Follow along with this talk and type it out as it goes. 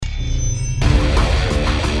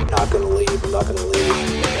not gonna leave.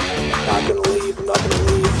 Not gonna leave, I'm not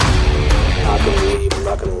gonna leave. Not gonna leave, I'm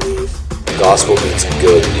not gonna leave. The gospel means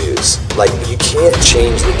good news. Like, you can't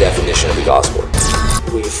change the definition of the gospel.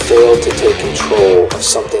 We failed to take control of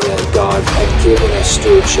something that God had given us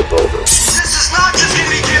stewardship over. This is not just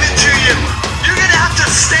gonna be given to you. You're gonna have to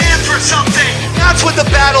stand for something. That's what the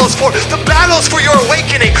battle is for. The battle is for your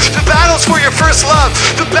awakening. The battle is for your first love.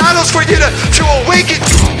 The battle is for you to awaken.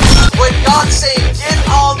 When God's saying, get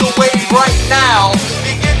on the wave right now,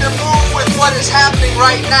 begin to move with what is happening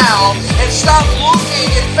right now, and stop looking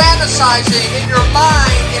and fantasizing in your mind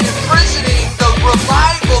and imprisoning the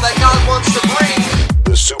revival that God wants to bring.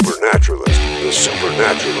 The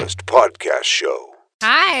Supernaturalist Podcast Show.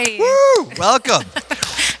 Hi. Woo! Welcome.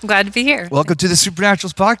 I'm glad to be here. Welcome to the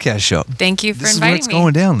Supernaturalist Podcast Show. Thank you for this inviting me. This is where it's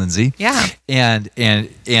going down, Lindsay. Yeah. And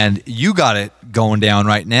you got it going down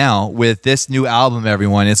right now with this new album,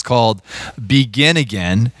 everyone. It's called Begin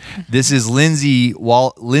Again. This is Lindsay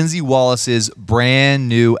Wallace's brand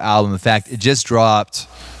new album. In fact, it just dropped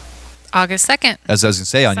August 2nd. As I was going to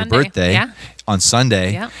say, on Sunday. your birthday. Yeah. On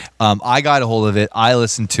Sunday. Yeah. I got a hold of it. I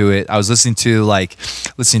listened to it. I was listening to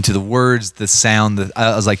the words, the sound.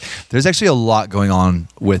 I was like, there's actually a lot going on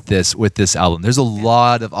with this album. There's a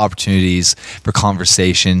lot of opportunities for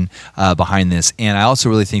conversation behind this. And I also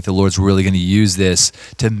really think the Lord's really going to use this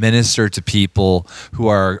to minister to people who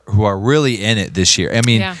are really in it this year. I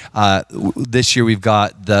mean, this year we've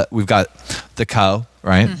got the cow,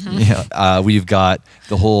 right? Mm-hmm. Yeah. We've got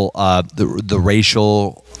the whole the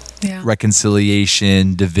racial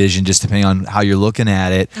reconciliation, division, just depending on how you're looking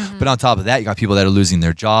at it. Mm-hmm. But on top of that, you got people that are losing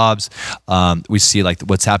their jobs. We see like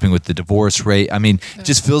what's happening with the divorce rate. I mean, it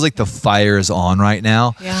just feels like the fire is on right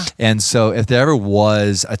now. Yeah. And so if there ever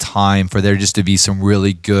was a time for there just to be some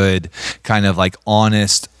really good kind of like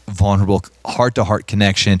honest, vulnerable heart-to-heart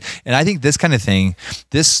connection, and I think this kind of thing,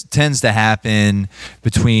 this tends to happen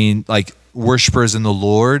between like worshipers and the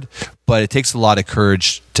Lord, but it takes a lot of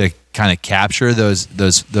courage to kind of capture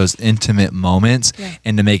those intimate moments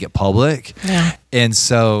and to make it public. Yeah. And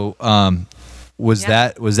so was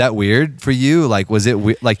that weird for you? Like, was it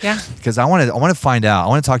like, because I want to find out, I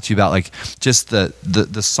want to talk to you about like just the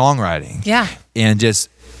songwriting. Yeah. And just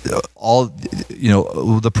all,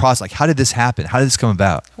 the process, like how did this happen? How did this come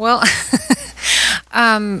about? Well,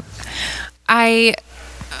 I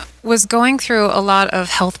was going through a lot of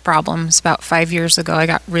health problems about 5 years ago. I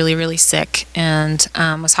got really, really sick and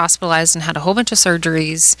was hospitalized and had a whole bunch of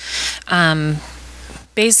surgeries.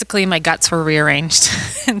 Basically, my guts were rearranged.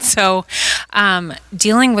 And so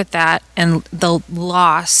dealing with that and the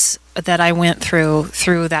loss that I went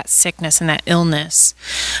through that sickness and that illness,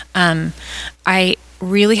 I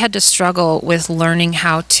really had to struggle with learning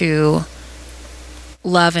how to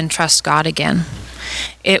love and trust God again.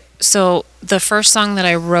 So the first song that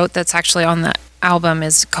I wrote that's actually on the album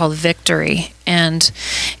is called Victory. And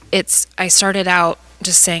I started out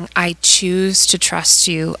just saying, I choose to trust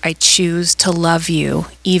you. I choose to love you,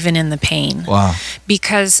 even in the pain. Wow.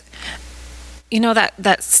 Because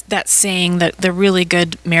that saying, that the really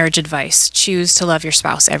good marriage advice, choose to love your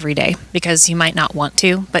spouse every day, because you might not want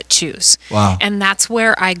to, but choose. Wow. And that's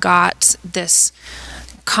where I got this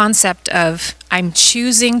concept of I'm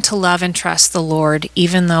choosing to love and trust the Lord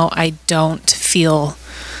even though I don't feel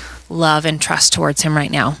love and trust towards him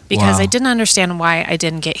right now, because I didn't understand why I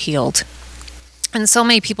didn't get healed. And so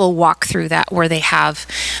many people walk through that where they have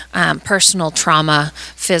personal trauma,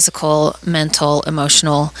 physical, mental,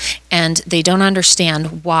 emotional, and they don't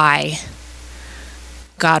understand why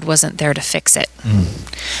God wasn't there to fix it.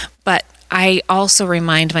 But I also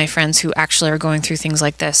remind my friends who actually are going through things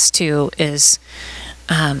like this too, is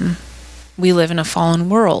we live in a fallen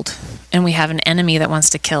world and we have an enemy that wants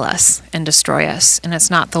to kill us and destroy us, and it's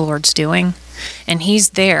not the Lord's doing, and he's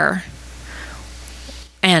there.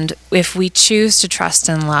 And if we choose to trust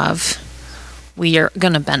and love, we are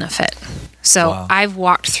going to benefit. So I've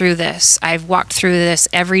walked through this. I've walked through this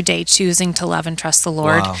every day, choosing to love and trust the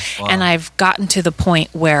Lord. Wow. And I've gotten to the point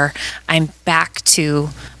where I'm back to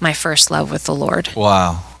my first love with the Lord.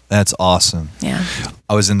 Wow. That's awesome. Yeah.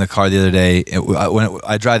 I was in the car the other day.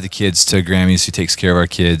 I drive the kids to Grammys, who takes care of our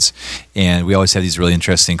kids, and we always have these really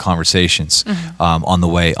interesting conversations on the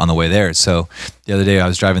way there. So the other day I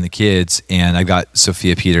was driving the kids, and I got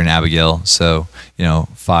Sophia, Peter, and Abigail. So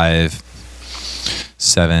 5,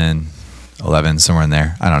 7, 11, somewhere in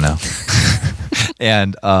there. I don't know.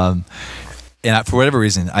 And for whatever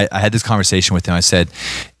reason, I had this conversation with them. I said,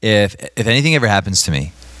 if anything ever happens to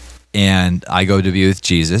me, and I go to be with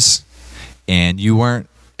Jesus, and you weren't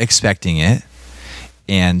expecting it,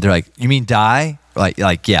 and they're like, "You mean die?" Like,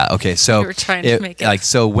 yeah, okay. So you were trying to make it. like,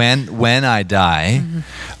 so when I die,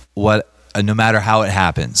 what no matter how it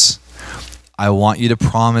happens, I want you to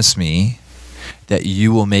promise me that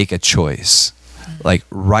you will make a choice, like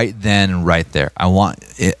right then and right there. I want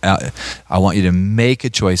you to make a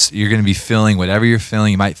choice. You're going to be feeling whatever you're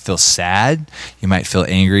feeling. You might feel sad. You might feel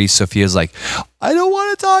angry. Sophia's like, I don't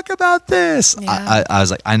want to talk about this. Yeah. I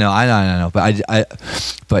was like, I know.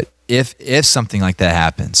 But if something like that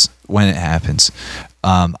happens, when it happens,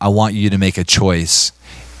 I want you to make a choice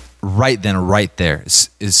right then, right there,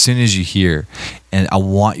 as soon as you hear, and I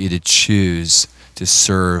want you to choose to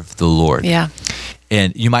serve the Lord. Yeah.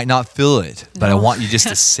 And you might not feel it, but I want you just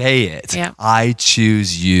to say it. Yeah. I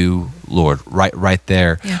choose you, Lord, right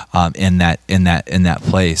there, Yeah. in that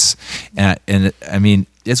place. And I mean,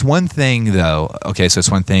 it's one thing though. Okay, so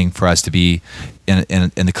it's one thing for us to be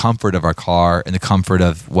in the comfort of our car, in the comfort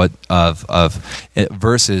of it,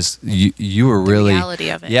 versus you were really reality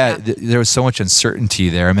of it. Yeah, there was so much uncertainty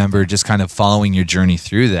there. I remember just kind of following your journey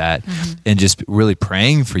through that, and just really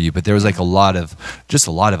praying for you. But there was like a lot of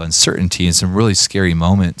uncertainty and some really scary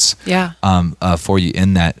moments. Yeah. For you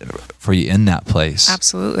in that place.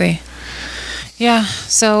 Absolutely. Yeah.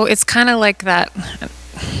 So it's kind of like that,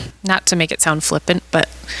 not to make it sound flippant, but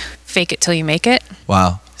fake it till you make it.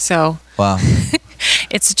 Wow. So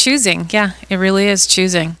it's choosing. Yeah, it really is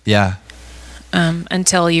choosing. Yeah.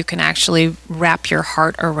 Until you can actually wrap your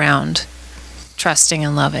heart around trusting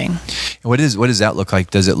and loving. What does that look like?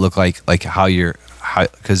 Does it look like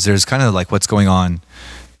because there's kind of like what's going on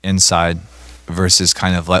inside versus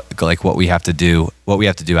kind of like what we have to do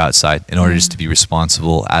outside in order just to be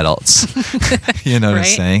responsible adults. You know what I'm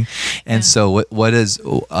saying? And so what did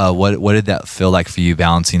that feel like for you,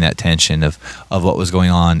 balancing that tension of what was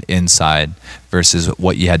going on inside versus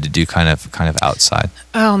what you had to do kind of outside?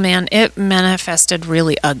 Oh man, it manifested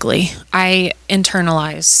really ugly. I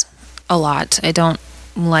internalize a lot. I don't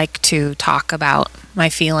like to talk about my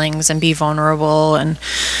feelings and be vulnerable, and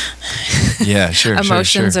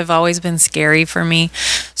emotions have always been scary for me.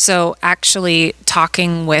 So actually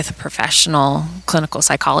talking with a professional clinical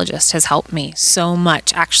psychologist has helped me so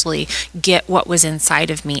much actually get what was inside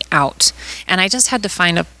of me out. And I just had to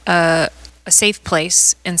find a safe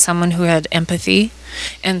place and someone who had empathy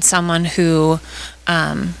and someone who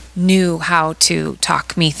knew how to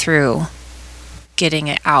talk me through getting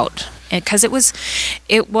it out. Because it was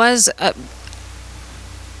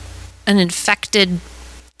an infected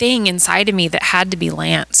thing inside of me that had to be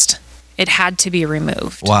lanced. It had to be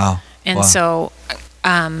removed. Wow. And so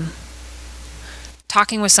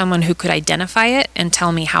talking with someone who could identify it and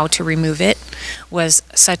tell me how to remove it was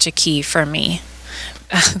such a key for me.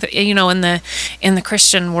 You know, in the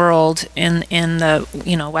Christian world, in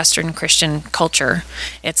the Western Christian culture,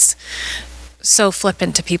 it's so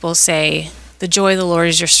flippant to people say, the joy of the Lord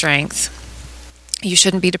is your strength. You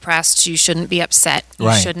shouldn't be depressed. You shouldn't be upset.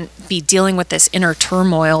 You shouldn't be dealing with this inner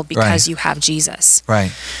turmoil because you have Jesus.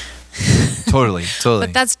 Right. Totally.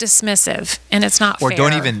 But that's dismissive, and it's not fair. Or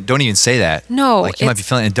don't even say that. No. Like you might be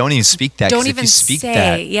feeling, and don't even speak that. Don't even if you speak say,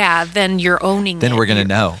 that, yeah, then you're owning it. Then we're going to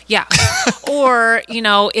know. Yeah. Or,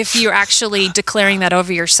 if you're actually declaring that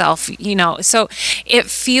over yourself, so it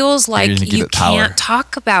feels like you can't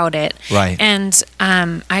talk about it. Right. And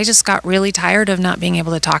I just got really tired of not being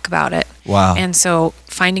able to talk about it. Wow. And so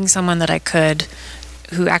finding someone that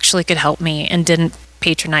who actually could help me and didn't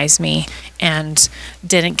patronize me and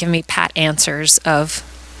didn't give me pat answers of,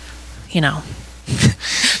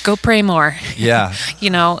 go pray more. Yeah.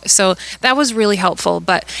 So that was really helpful.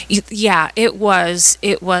 But yeah, it was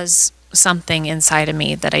something inside of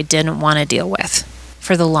me that I didn't want to deal with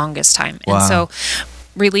for the longest time. Wow. And so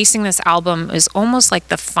releasing this album is almost like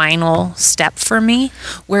the final step for me,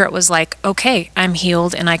 where it was like, okay, I'm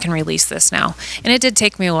healed and I can release this now. And it did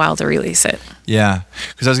take me a while to release it. Yeah,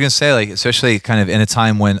 because I was going to say, like, especially kind of in a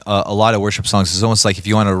time when a lot of worship songs, it's almost like if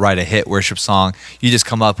you want to write a hit worship song, you just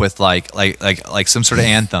come up with like some sort of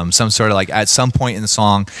anthem, some sort of like at some point in the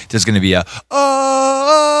song, there's going to be a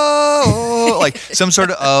like some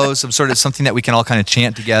sort of something that we can all kind of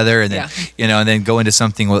chant together, and then and then go into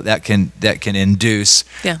something that can induce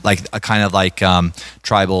like a kind of like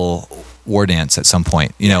tribal war dance at some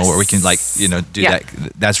point, where we can do that.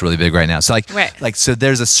 That's really big right now. So so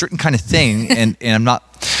there's a certain kind of thing, and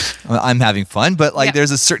I'm having fun, but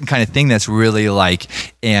there's a certain kind of thing that's really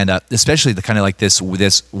and especially the kind of like this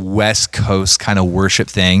West Coast kind of worship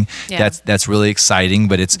thing that's really exciting,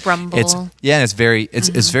 but it's Rumble. and it's very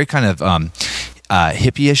it's very kind of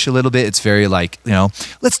hippie-ish a little bit. It's very like,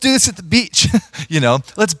 let's do this at the beach,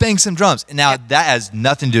 let's bang some drums. And now that has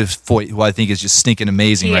nothing to do with Foyt, who I think is just stinking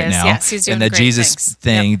amazing He right is, now. yes, he's doing and the great Jesus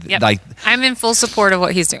things. thing, Yep. like, I'm in full support of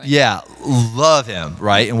what he's doing. yeah, love him,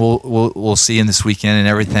 right? And we'll see him this weekend and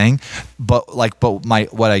everything. But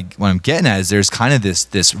what I'm getting at is there's kind of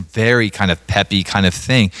this very kind of peppy kind of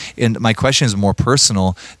thing. And my question is more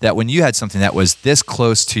personal, that when you had something that was this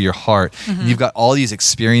close to your heart, and you've got all these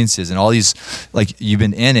experiences and all these, like, you've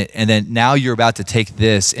been in it, and then now you're about to take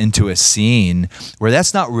this into a scene where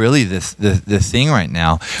that's not really the thing right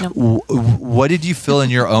now. Nope. What did you feel in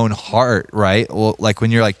your own heart, right? Well, like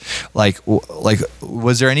when you're like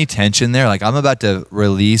was there any tension there? Like, I'm about to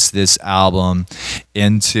release this album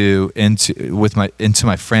into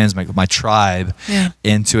my friends, my tribe,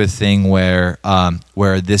 into a thing where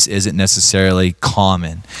this isn't necessarily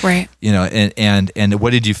common, Right. And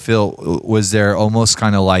what did you feel? Was there almost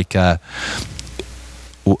kind of like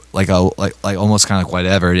almost kind of like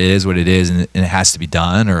whatever it is, what it is, and it has to be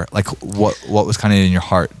done, or like what was kind of in your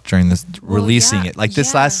heart during this releasing it, like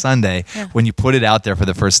this last Sunday when you put it out there for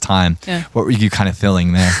the first time? What were you kind of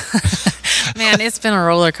feeling there? Man, it's been a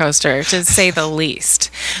roller coaster, to say the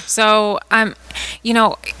least. So,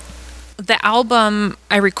 the album,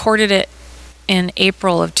 I recorded it in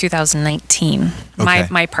April of 2019,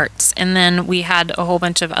 my parts. And then we had a whole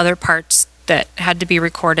bunch of other parts that had to be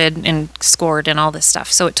recorded and scored and all this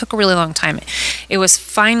stuff. So it took a really long time. It was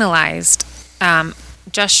finalized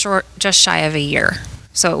just shy of a year.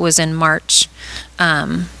 So it was in March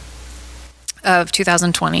of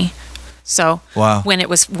 2020. So wow. when it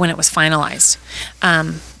was finalized,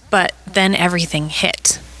 but then everything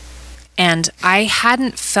hit, and I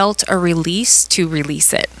hadn't felt a release to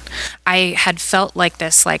release it. I had felt like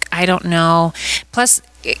this, like, I don't know. Plus,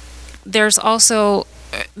 there's also,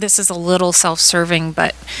 this is a little self-serving,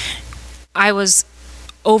 but I was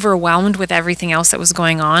overwhelmed with everything else that was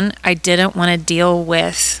going on. I didn't want to deal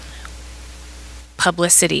with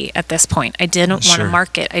publicity at this point. I didn't want to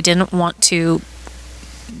market. I didn't want to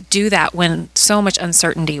do that when so much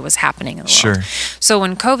uncertainty was happening in the world. So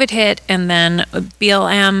when COVID hit, and then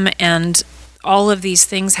BLM and all of these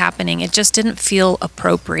things happening, it just didn't feel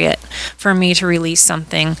appropriate for me to release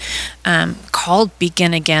something called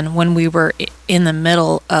Begin Again when we were in the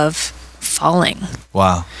middle of falling.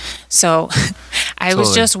 Wow. So I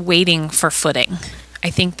was just waiting for footing. I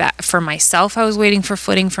think that for myself, I was waiting for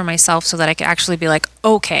footing for myself so that I could actually be like,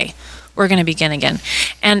 okay, we're going to begin again.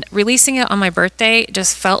 And releasing it on my birthday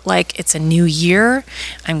just felt like it's a new year.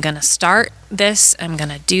 I'm going to start this. I'm going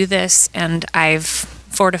to do this. And I've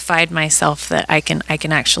fortified myself that I can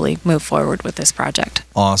actually move forward with this project.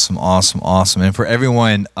 Awesome. And for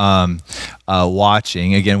everyone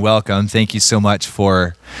watching, again, welcome. Thank you so much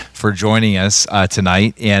for joining us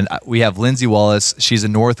tonight. And we have Lindsay Wallace. She's a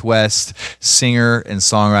Northwest singer and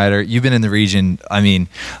songwriter. You've been in the region,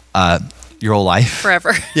 your whole life.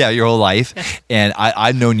 Forever. Yeah, your whole life. And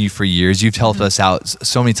I've known you for years. You've helped us out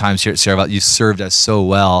so many times here at Sarah. You've served us so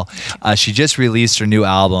well. She just released her new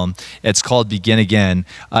album. It's called Begin Again.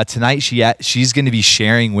 Tonight she's going to be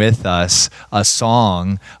sharing with us a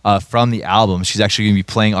song from the album. She's actually going to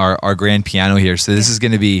be playing our grand piano here. So this is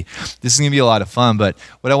going to be a lot of fun. But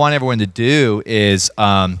what I want everyone to do is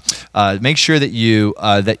make sure that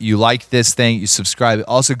you like this thing, you subscribe.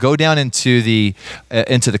 Also, go down into the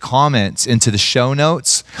comments, into the show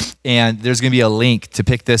notes, and there's going to be a link to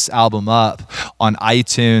pick this album up on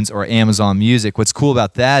iTunes or Amazon Music. What's cool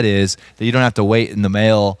about that is that you don't have to wait in the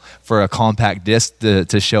mail for a compact disc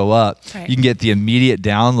to show up. Right. You can get the immediate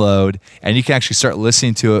download, and you can actually start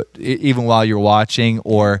listening to it even while you're watching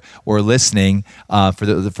or listening.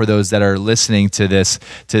 For those that are listening to this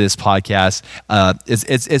podcast,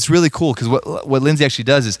 it's really cool because what Lindsay actually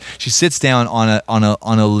does is she sits down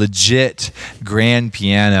on a legit grand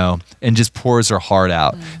piano and just pours her heart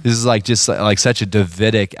out. This is like such a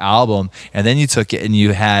Davidic album, and then you took it and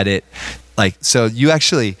you had it so you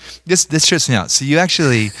actually this trips me out. So you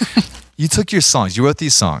actually you took your songs, you wrote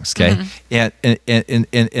these songs, okay,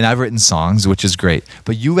 and I've written songs, which is great,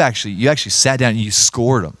 but you actually sat down and you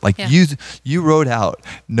scored them. You wrote out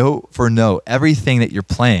note for note everything that you're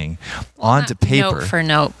playing onto paper. Note for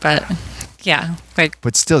note, but yeah,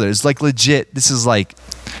 but still, there's legit. This is like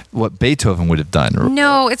what Beethoven would have done.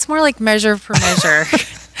 No, it's more like measure for measure.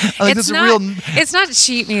 It's not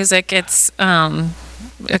sheet music. It's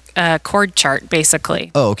a chord chart,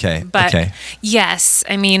 basically. Oh, okay. But okay. Yes,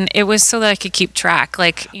 I mean, it was so that I could keep track.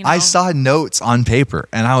 I saw notes on paper,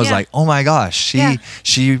 and I was like, "Oh my gosh,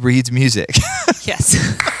 she reads music." Yes.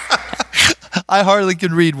 I hardly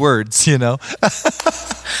can read words, you know.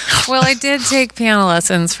 Well, I did take piano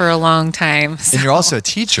lessons for a long time. So. And you're also a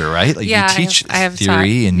teacher, right? Like Yeah, you teach I have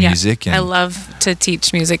theory taught- and yeah, music. And I love to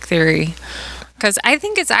teach music theory because I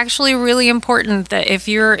think it's actually really important that if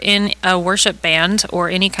you're in a worship band or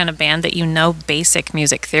any kind of band that you know basic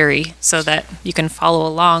music theory so that you can follow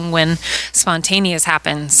along when spontaneous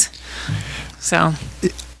happens. So,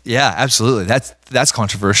 yeah, absolutely. That's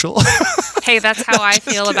controversial. hey, that's how I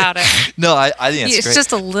feel about it. No, I think that's It's great.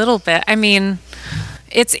 just a little bit. I mean,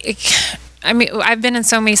 I've been in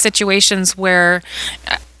so many situations where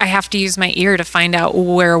I have to use my ear to find out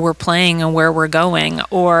where we're playing and where we're going.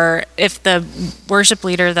 Or if the worship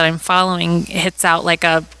leader that I'm following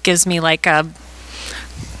gives me like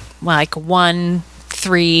 1,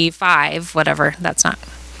 3, 5, whatever. That's not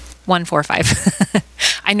 1, 4, 5.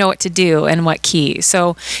 I know what to do and what key.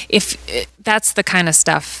 So that's the kind of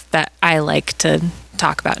stuff that I like to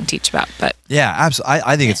talk about and teach about. But yeah, absolutely.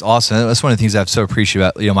 I think it's awesome. That's one of the things I've so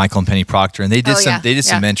appreciated about Michael and Penny Proctor, and they did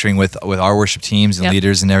some mentoring with our worship teams and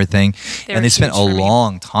leaders and everything. And they spent a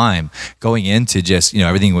long time going into just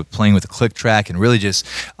everything with playing with the click track and really just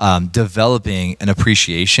developing an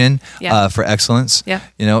appreciation for excellence. Yeah.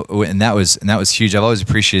 And that was huge. I've always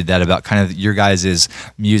appreciated that about kind of your guys'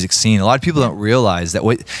 music scene. A lot of people don't realize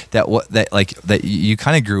that you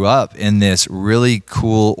kind of grew up in this really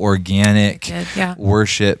cool organic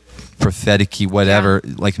worship, prophetic-y, whatever,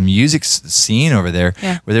 like music scene over there,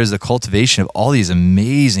 where there's the cultivation of all these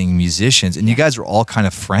amazing musicians, and you guys were all kind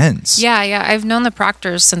of friends. Yeah. I've known the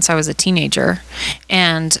Proctors since I was a teenager,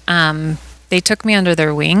 and they took me under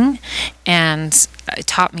their wing, and it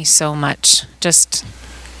taught me so much. Just,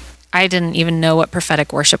 I didn't even know what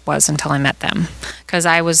prophetic worship was until I met them, because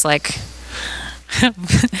I was like,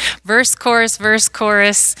 verse, chorus, bridge,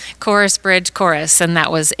 chorus, and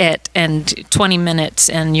that was it. And 20 minutes,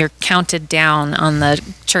 and you're counted down on the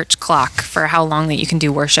church clock for how long that you can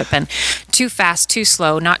do worship, and too fast, too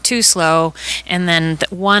slow, not too slow, and then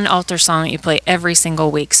one altar song that you play every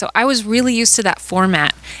single week. So I was really used to that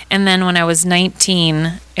format. And then when I was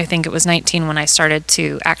 19, I think it was 19 when I started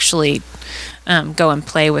to actually go and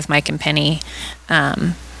play with Mike and Penny,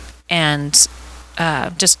 and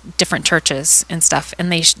just different churches and stuff,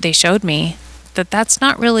 and they showed me that that's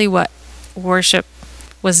not really what worship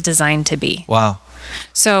was designed to be. Wow.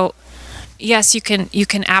 So yes, you can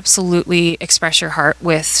absolutely express your heart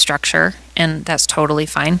with structure, and that's totally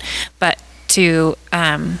fine, but to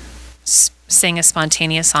sing a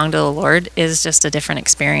spontaneous song to the Lord is just a different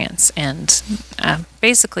experience, and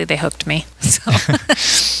basically they hooked me. So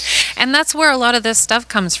and that's where a lot of this stuff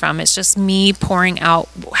comes from. It's just me pouring out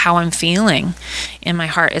how I'm feeling in my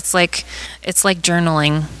heart. It's like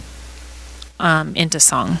journaling into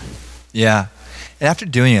song. Yeah. And after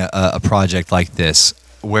doing a project like this,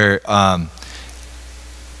 where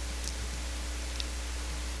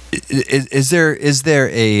is there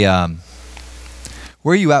a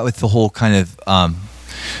where are you at with the whole kind of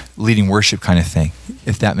leading worship kind of thing,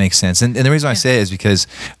 if that makes sense? And the reason I say it is because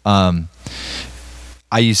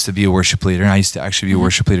I used to be a worship leader, and I used to actually be a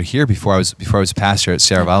worship leader here before I was a pastor at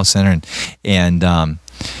Sierra Bible Center, and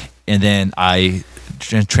then I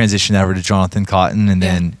transitioned over to Jonathan Cotton, and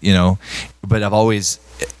then but I've always,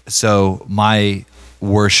 so my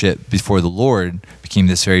worship before the Lord became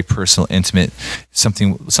this very personal, intimate,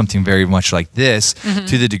 something very much like this,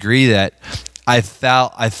 to the degree that I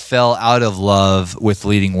fell out of love with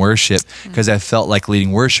leading worship, because I felt like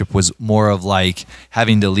leading worship was more of like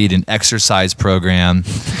having to lead an exercise program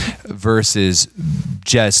versus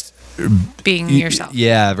just being yourself.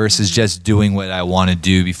 Yeah, versus just doing what I want to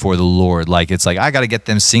do before the Lord. Like, it's like, I got to get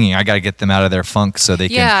them singing. I got to get them out of their funk so they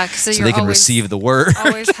can receive the word.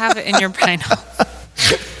 Always have it in your brain.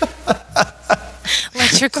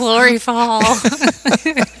 Let your glory fall.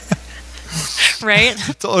 Right?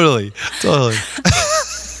 Totally.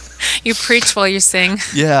 You preach while you sing.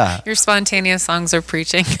 Yeah. Your spontaneous songs are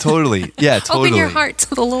preaching. Totally. Yeah, totally. Open your heart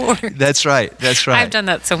to the Lord. That's right. I've done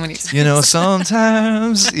that so many times.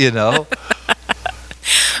 Sometimes,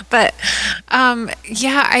 But,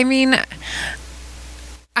 yeah, I mean,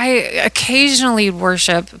 I occasionally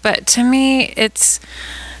worship, but to me,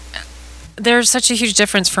 there's such a huge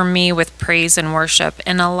difference for me with praise and worship.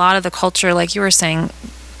 And a lot of the culture, like you were saying,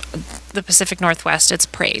 the Pacific Northwest, it's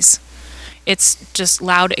praise. It's just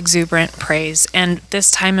loud, exuberant praise. And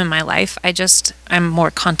this time in my life, I'm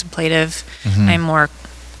more contemplative. Mm-hmm. I'm more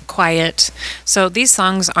quiet. So these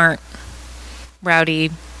songs aren't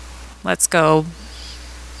rowdy, let's go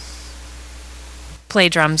play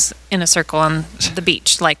drums in a circle on the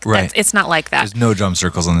beach. Like, right. It's not like that. There's no drum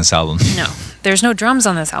circles on this album. No. There's no drums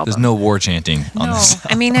on this album. There's no war chanting on this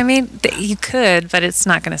album. I mean, you could, but it's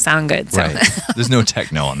not going to sound good. So. Right. There's no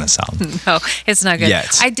techno on this album. No, it's not good.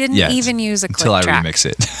 Yet. I didn't even use a click until track. I remix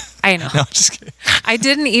it. I know. No, I'm just kidding. I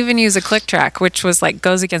didn't even use a click track, which was like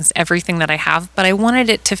goes against everything that I have, but I wanted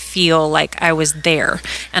it to feel like I was there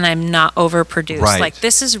and I'm not overproduced. Right. Like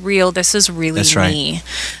this is real. This is really That's right. me.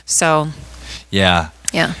 So, Yeah.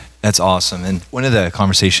 yeah. That's awesome. And one of the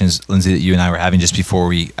conversations, Lindsay, that you and I were having just before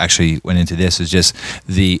we actually went into this is just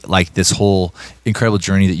this whole incredible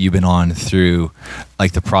journey that you've been on through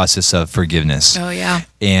like the process of forgiveness. Oh yeah.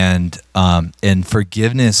 And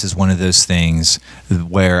forgiveness is one of those things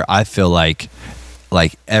where I feel like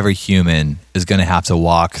every human is going to have to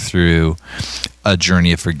walk through a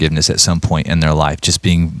journey of forgiveness at some point in their life, just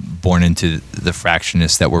being born into the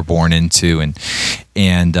fractionness that we're born into.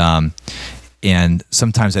 And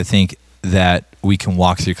sometimes I think that we can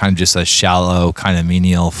walk through kind of just a shallow, kind of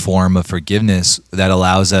menial form of forgiveness that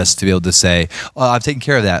allows us to be able to say, "Oh, I've taken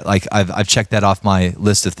care of that. Like I've checked that off my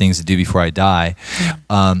list of things to do before I die."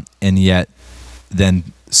 Yeah. And yet, then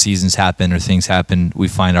seasons happen or things happen. We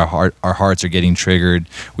find our hearts are getting triggered.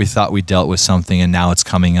 We thought we dealt with something, and now it's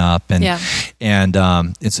coming up. And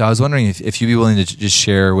so I was wondering if you'd be willing to just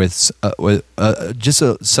share with some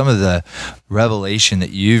of the revelation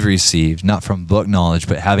that you've received, not from book knowledge,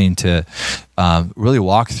 but having to really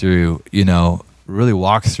walk through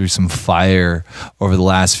some fire over the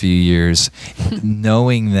last few years,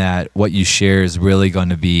 knowing that what you share is really going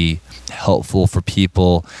to be helpful for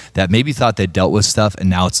people that maybe thought they dealt with stuff and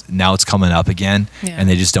now it's coming up again, and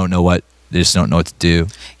they just don't know what to do.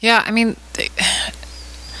 Yeah, I mean,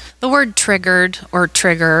 the word triggered or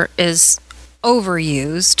trigger is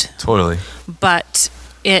overused. Totally. But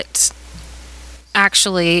it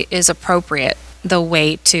actually is appropriate, the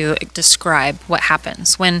way to describe what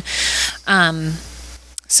happens when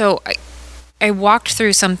so I walked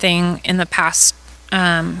through something in the past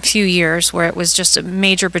few years where it was just a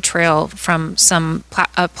major betrayal from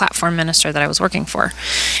a platform minister that I was working for,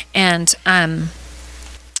 and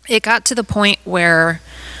it got to the point where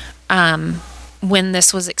when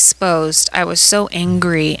this was exposed, I was so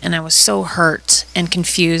angry and I was so hurt and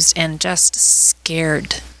confused and just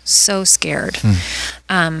scared, so scared.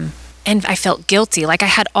 And I felt guilty. Like I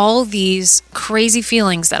had all these crazy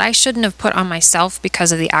feelings that I shouldn't have put on myself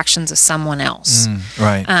because of the actions of someone else.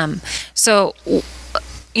 Right. So,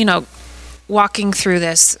 walking through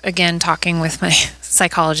this, again, talking with my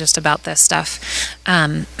psychologist about this stuff,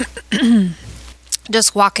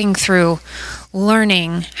 just walking through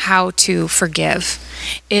learning how to forgive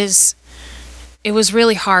it was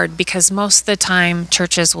really hard because most of the time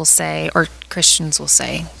churches will say, or Christians will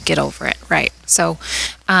say, get over it, right? So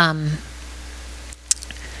I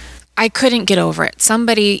couldn't get over it.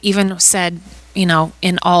 Somebody even said, in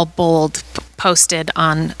all bold, posted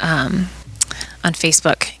on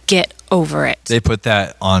Facebook, get over it. They put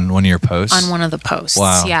that on one of your posts? On one of the posts.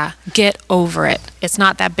 Wow. Yeah. Get over it. It's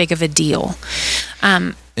not that big of a deal.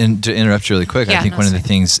 And to interrupt you really quick, I think one of the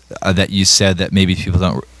things that you said that maybe people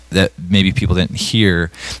didn't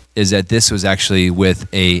hear is that this was actually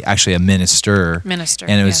with a minister.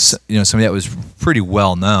 And it was somebody that was pretty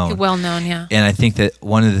well known. Well known, yeah. And I think that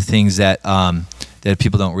one of the things that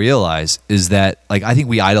people don't realize is that, like, I think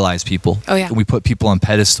we idolize people. Oh yeah. We put people on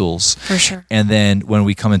pedestals. For sure. And then when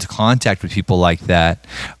we come into contact with people like that,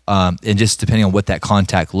 and just depending on what that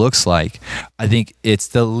contact looks like, I think it's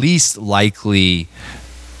the least likely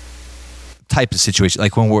type of situation.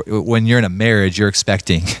 Like when you're in a marriage, you're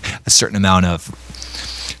expecting a certain amount of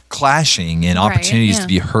clashing and opportunities to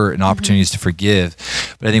be hurt and opportunities to forgive.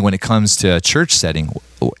 But I think when it comes to a church setting,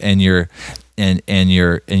 and you've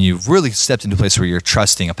really stepped into a place where you're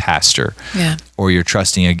trusting a pastor, or you're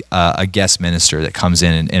trusting a guest minister that comes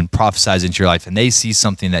in and prophesies into your life, and they see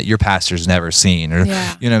something that your pastor's never seen, or you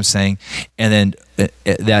know what I'm saying, and then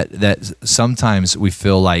that sometimes we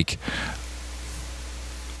feel like,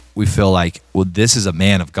 well, this is a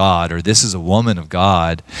man of God or this is a woman of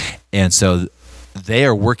God, and so they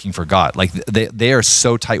are working for God. Like they are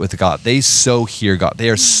so tight with God. They so hear God. They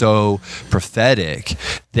are so prophetic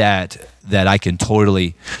that I can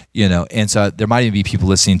totally, and so there might even be people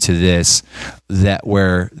listening to this that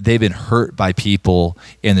where they've been hurt by people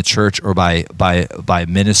in the church or by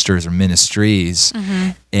ministers or ministries,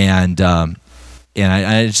 and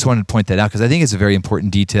I just wanted to point that out because I think it's a very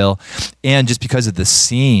important detail. And just because of the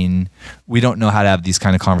scene, we don't know how to have these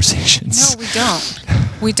kind of conversations. No, we don't.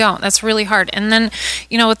 We don't. That's really hard. And then,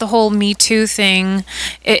 with the whole Me Too thing,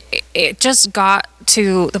 it just got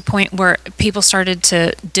to the point where people started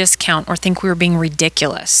to discount or think we were being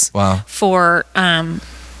ridiculous. Wow. For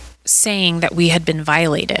saying that we had been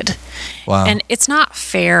violated. Wow. And it's not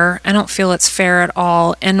fair. I don't feel it's fair at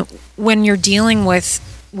all. And when you're dealing with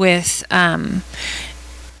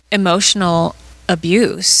emotional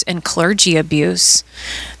abuse and clergy abuse,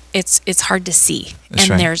 it's hard to see. That's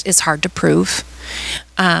and right. it's hard to prove.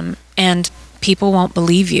 And people won't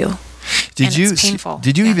believe you. It's painful.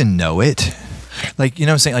 Did you even know it? Like, you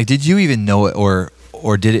know what I'm saying? Like, did you even know it,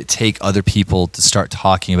 or did it take other people to start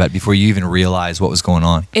talking about it before you even realized what was going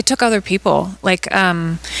on? It took other people. Like,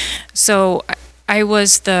 so I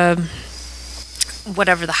was the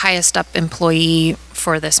highest up employee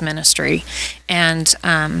for this ministry. And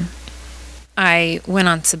I went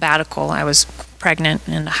on sabbatical. I was pregnant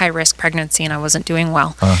in a high risk pregnancy and I wasn't doing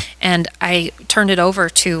well. And I turned it over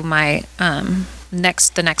to my, the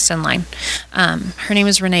next in line. Her name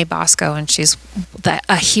is Renee Bosco, and she's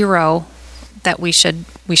a hero that we should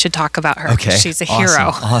talk about her. Okay. She's a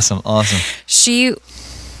hero. Awesome. She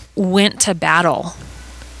went to battle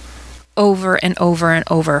over and over and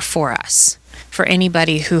over for us, for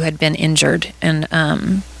anybody who had been injured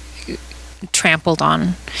and trampled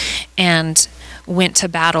on, and went to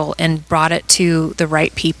battle and brought it to the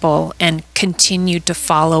right people and continued to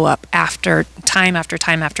follow up after time.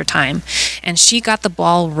 And she got the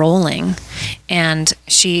ball rolling, and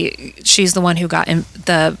she's the one who got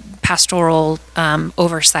the pastoral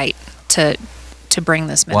oversight to bring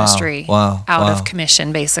this ministry out of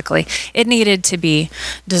commission. Basically, it needed to be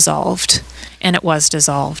dissolved, and it was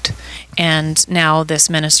dissolved. And now this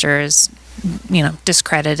minister is,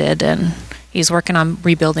 discredited, and he's working on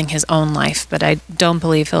rebuilding his own life. But I don't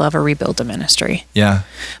believe he'll ever rebuild a ministry. Yeah.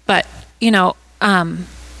 But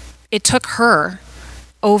it took her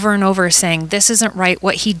over and over saying, this isn't right.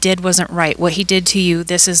 What he did wasn't right. What he did to you,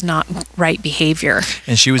 this is not right behavior.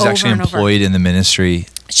 And she was actually employed in the ministry.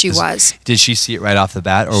 She was. Did she see it right off the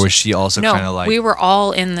bat, or was she also kind of like... No, we were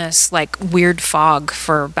all in this like weird fog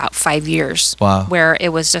for about 5 years. Wow. Where it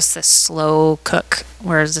was just this slow cook,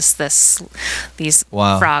 where it's just these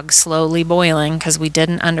frogs slowly boiling, because we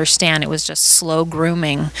didn't understand. It was just slow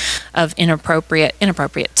grooming of inappropriate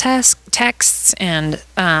texts and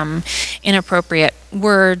inappropriate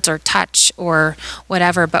words or touch or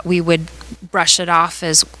whatever, but we would brush it off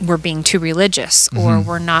as we're being too religious, or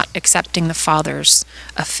we're not accepting the Father's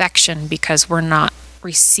affection because we're not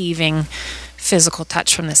receiving physical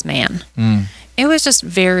touch from this man. It was just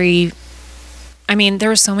very... there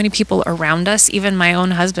were so many people around us. Even my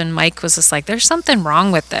own husband, Mike, was just like, there's something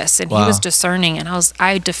wrong with this. And he was discerning. And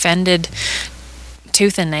I defended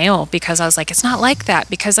tooth and nail, because I was like, it's not like that,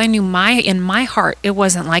 because I knew in my heart, it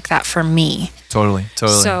wasn't like that for me. Totally.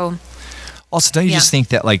 So also, don't you just think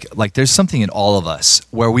that like there's something in all of us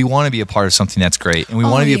where we want to be a part of something that's great, and we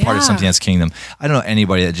want to be a part of something that's kingdom. I don't know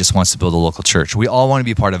anybody that just wants to build a local church. We all want to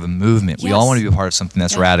be a part of a movement. Yes. We all want to be a part of something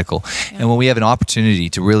that's radical. Yeah. And when we have an opportunity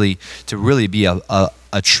to really be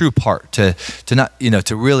a true part, to not,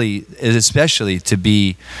 to really, especially to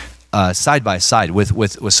be side by side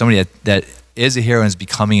with somebody that is a hero and is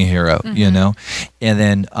becoming a hero, and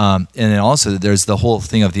then also there's the whole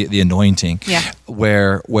thing of the anointing,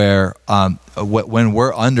 where when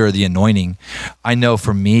we're under the anointing, I know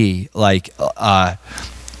for me, like I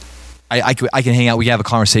can hang out, we can have a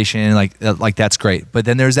conversation, like that's great, but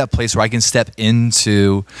then there's that place where I can step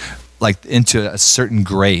into a certain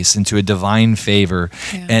grace, into a divine favor,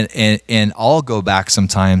 and I'll go back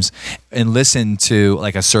sometimes and listen to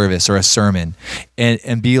like a service or a sermon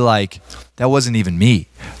and be like, that wasn't even me.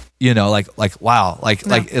 Wow,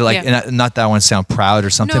 and not that I want to sound proud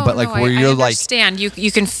or something, but where you're like, I understand.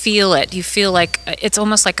 You can feel it. You feel like it's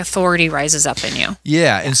almost like authority rises up in you.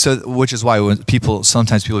 Yeah, and so which is why when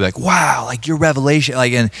sometimes people be like, wow, like your revelation,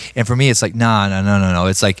 like, and for me it's like, no.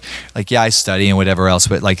 It's like I study and whatever else,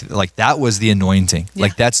 but like that was the anointing. Yeah.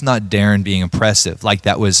 Like that's not Darren being impressive. Like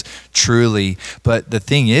that was truly. But the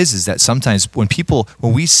thing is that sometimes when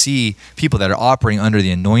we see people that are operating under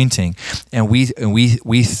the anointing, and we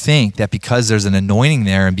think that because there's an anointing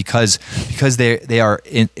there, and because they are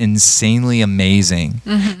insanely amazing,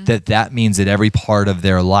 that means that every part of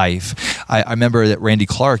their life. I remember that Randy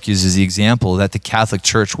Clark uses the example that the Catholic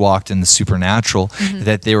Church walked in the supernatural,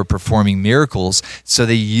 that they were performing miracles. So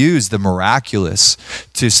they used the miraculous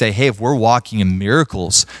to say, hey, if we're walking in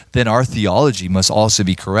miracles, then our theology must also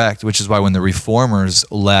be correct, which is why when the reformers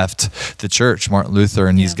left the church, Martin Luther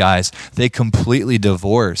and these guys, they completely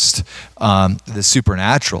divorced the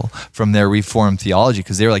supernatural from their reformed theology,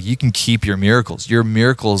 because they were like, you can keep your miracles. Your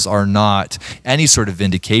miracles are not any sort of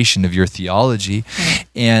vindication of your theology.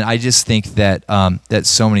 And I just think that that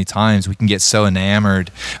so many times we can get so enamored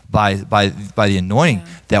by the anointing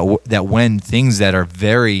that when things that are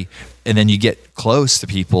very then you get close to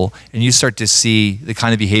people and you start to see the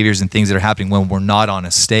kind of behaviors and things that are happening when we're not on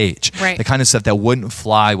a stage. Right. The kind of stuff that wouldn't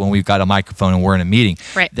fly when we've got a microphone and we're in a meeting.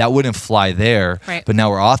 Right. That wouldn't fly there. Right. But now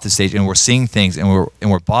we're off the stage and we're seeing things and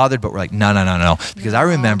we're bothered, but we're like, no. Because I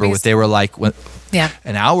remember what they were like when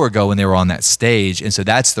an hour ago when they were on that stage. And so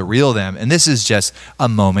that's the real them. And this is just a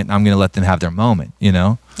moment. And I'm going to let them have their moment, you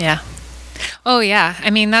know? Yeah. Oh, yeah. I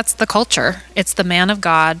mean, that's the culture. It's the man of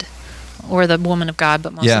God or the woman of God,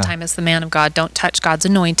 but most of the time it's the man of God. Don't touch God's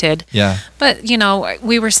anointed. Yeah. But,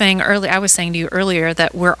 we were saying I was saying to you earlier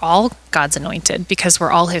that we're all God's anointed because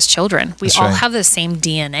we're all his children. We all have the same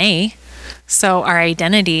DNA. So our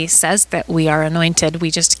identity says that we are anointed.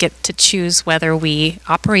 We just get to choose whether we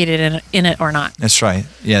operate in it or not. That's right.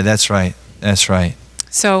 Yeah, that's right.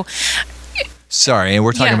 So... Sorry, and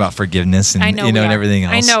we're talking about forgiveness and and everything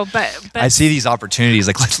else. I know, but I see these opportunities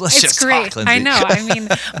like let's it's just great. talk. I know. I mean,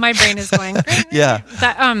 my brain is going. Yeah.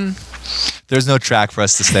 There's no track for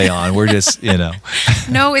us to stay on. We're just,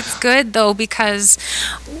 No, it's good though because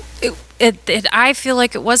I feel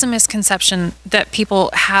like it was a misconception that people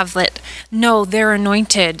have that no, they're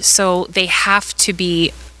anointed, so they have to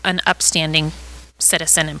be an upstanding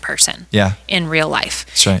citizen in person. Yeah. In real life.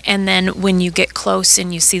 That's right. And then when you get close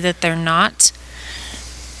and you see that they're not,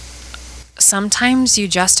 sometimes you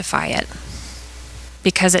justify it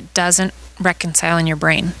because it doesn't reconcile in your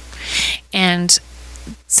brain. And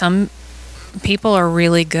some people are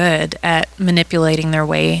really good at manipulating their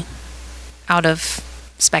way out of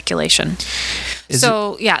speculation.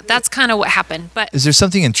 That's kind of what happened. But is there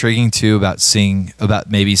something intriguing too about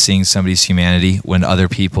maybe seeing somebody's humanity when other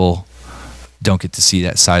people don't get to see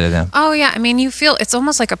that side of them? Oh yeah, I mean, you feel it's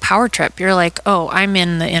almost like a power trip. You're like, oh, I'm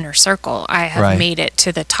in the inner circle. I have made it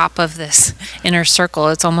to the top of this inner circle.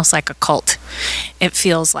 It's almost like a cult. It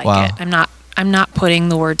feels like it. I'm not putting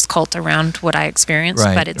the words cult around what I experienced,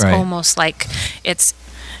 but it's almost like it's.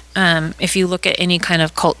 If you look at any kind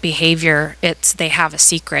of cult behavior, they have a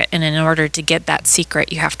secret, and in order to get that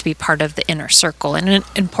secret, you have to be part of the inner circle. And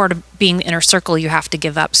in part of being the inner circle, you have to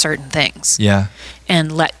give up certain things. Yeah.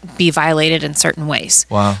 And be violated in certain ways.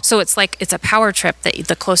 Wow. So it's like it's a power trip that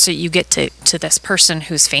the closer you get to this person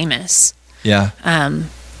who's famous. Yeah. And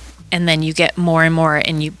then you get more and more,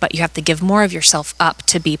 but you have to give more of yourself up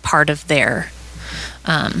to be part of their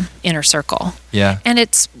inner circle. Yeah. And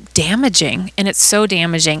it's damaging, and it's so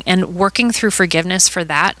damaging. And working through forgiveness for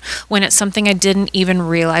that when it's something I didn't even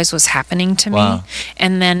realize was happening to me,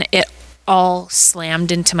 and then it all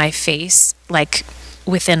slammed into my face like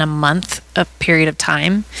within a month, a period of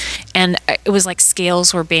time, and it was like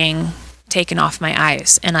scales were being taken off my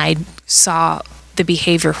eyes, and I saw the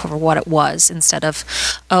behavior for what it was instead of,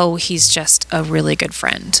 oh, he's just a really good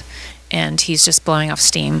friend and he's just blowing off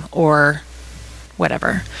steam or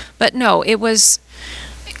whatever. But no, it was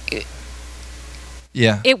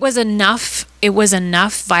enough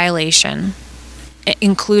violation,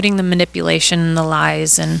 including the manipulation and the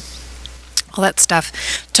lies and all that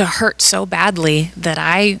stuff, to hurt so badly that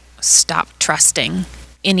I stopped trusting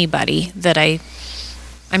anybody that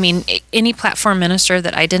I mean, any platform minister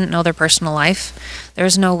that I didn't know their personal life,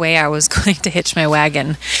 there's no way I was going to hitch my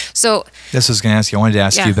wagon. So this was going to ask you. I wanted to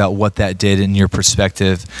ask you about what that did in your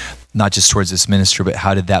perspective, not just towards this minister, but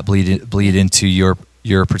how did that bleed into your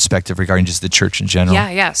perspective regarding just the church in general?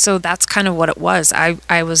 Yeah. So that's kind of what it was.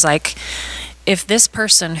 I was like, if this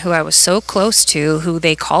person who I was so close to, who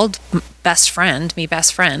they called best friend,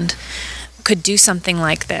 could do something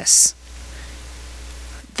like this,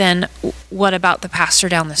 then what about the pastor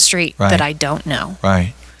down the street that I don't know?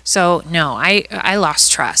 Right. So no, I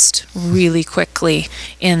lost trust really quickly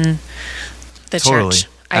in the church.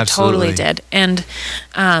 I totally did. And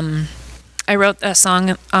I wrote a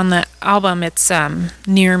song on the album. It's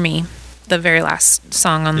Near Me, the very last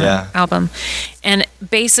song on the album. And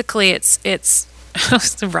basically it's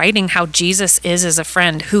writing how Jesus is as a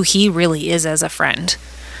friend, who he really is as a friend.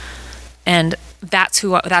 And that's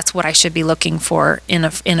what I should be looking for in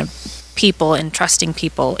a people, and trusting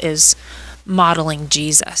people is modeling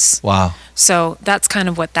Jesus. Wow. So that's kind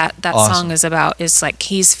of what that awesome. Song is about, is like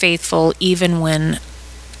he's faithful even when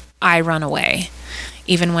I run away.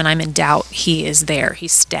 Even when I'm in doubt, he is there.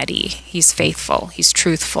 He's steady. He's faithful. He's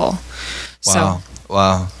truthful. Wow. So,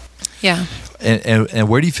 wow. Yeah. And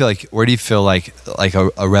where do you feel like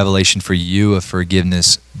a revelation for you of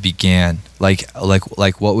forgiveness began? Like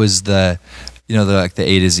what was the the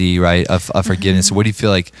A to Z, right, of forgiveness? Mm-hmm. What do you feel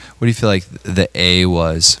like the A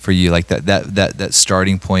was for you, like that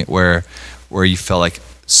starting point where you felt like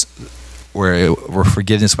where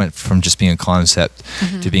forgiveness went from just being a concept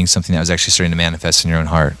to being something that was actually starting to manifest in your own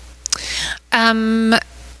heart?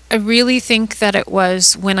 I really think that it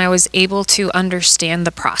was when I was able to understand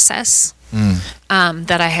the process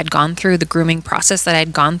that I had gone through, the grooming process that I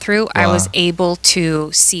had gone through. I was able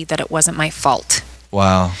to see that it wasn't my fault.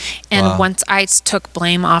 Wow. And once I took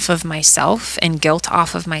blame off of myself and guilt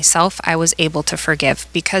off of myself, I was able to forgive,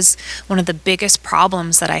 because one of the biggest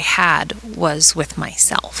problems that I had was with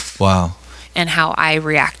myself. Wow. And how I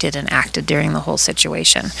reacted and acted during the whole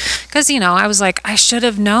situation. Because, I was like, I should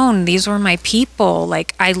have known these were my people.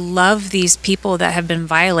 Like, I love these people that have been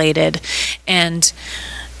violated. And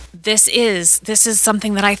this is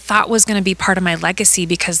something that I thought was going to be part of my legacy,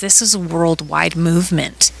 because this is a worldwide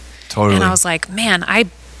movement. Totally. And I was like, man, I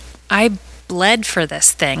bled for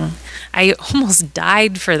this thing. I almost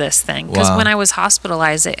died for this thing, because when I was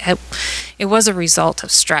hospitalized, it was a result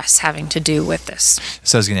of stress having to do with this.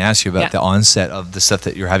 So I was going to ask you about the onset of the stuff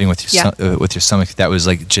that you're having with your with your stomach. If that was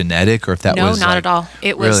like genetic, or if that was no, not at all.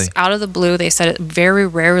 It was really? Out of the blue. They said it very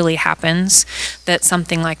rarely happens that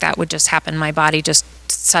something like that would just happen. My body just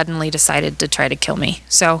suddenly decided to try to kill me.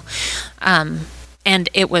 So, and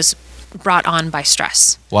it was brought on by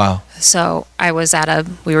stress. Wow. So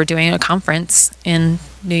we were doing a conference in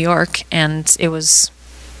New York, and it was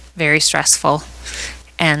very stressful.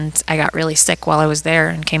 And I got really sick while I was there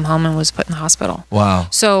and came home and was put in the hospital. Wow.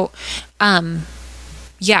 So, when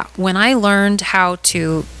I learned how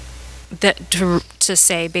to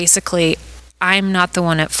say, basically, I'm not the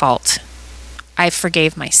one at fault, I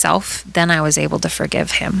forgave myself, then I was able to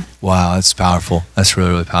forgive him. Wow, that's powerful. That's really,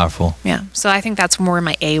 really powerful. Yeah. So I think that's where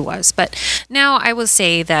my A was. But now I will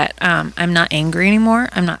say that I'm not angry anymore.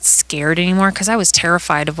 I'm not scared anymore, because I was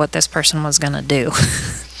terrified of what this person was going to do.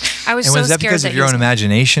 I was and so was that scared because of your own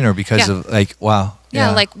imagination, or because of wow?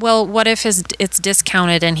 Yeah, like, well, what if it's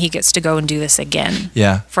discounted and he gets to go and do this again?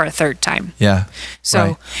 Yeah. For a third time. Yeah.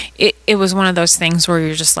 So it was one of those things where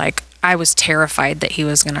you're just like, I was terrified that he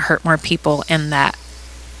was going to hurt more people, and that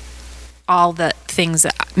all the things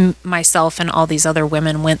that myself and all these other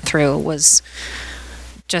women went through was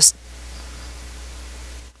just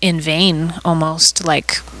in vain, almost.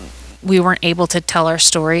 Like, we weren't able to tell our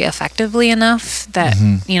story effectively enough that,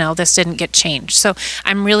 this didn't get changed. So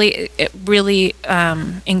I'm really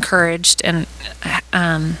encouraged, and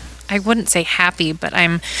I wouldn't say happy, but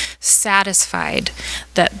I'm satisfied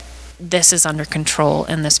that this is under control,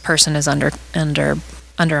 and this person is under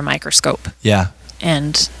a microscope. Yeah.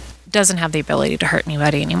 And doesn't have the ability to hurt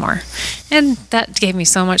anybody anymore. And that gave me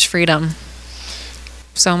so much freedom.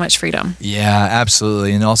 So much freedom. Yeah,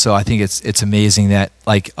 absolutely. And also, I think it's amazing that,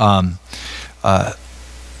 like,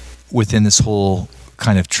 within this whole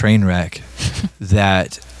kind of train wreck,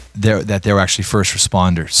 that there were actually first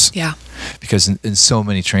responders. Yeah. Because in so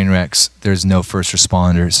many train wrecks, there's no first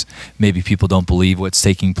responders. Maybe people don't believe what's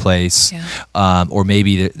taking place, or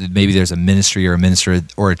maybe there's a ministry or a minister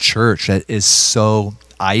or a church that is so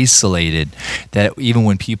isolated that even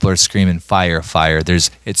when people are screaming fire,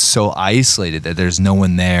 it's so isolated that there's no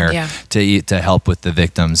one there to help with the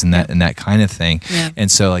victims and that kind of thing. Yeah.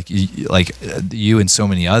 And so you and so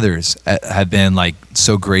many others have been like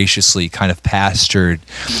so graciously kind of pastured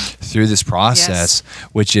through this process,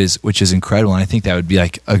 which is incredible. And I think that would be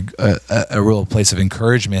like a real place of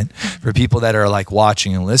encouragement for people that are like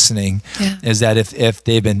watching and listening, is that if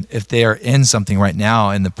they are in something right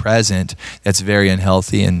now in the present that's very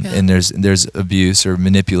unhealthy, and there's abuse or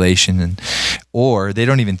manipulation, or they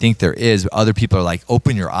don't even think there is, but other people are like,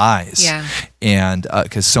 open your eyes. And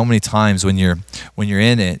because so many times when you're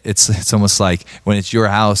in it, it's almost like when it's your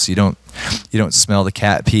house, you don't smell the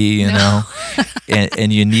cat pee, know,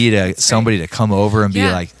 and you need somebody to come over and be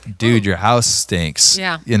like, dude, your house stinks.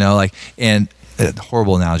 And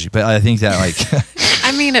horrible analogy, but I think that like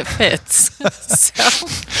I mean, it fits. So.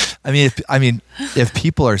 I mean, if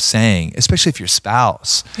people are saying, especially if your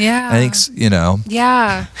spouse, I think,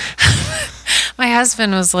 Yeah. My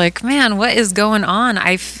husband was like, man, what is going on?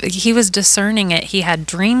 He was discerning it. He had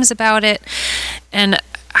dreams about it. And,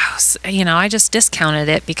 I just discounted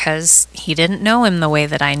it because he didn't know him the way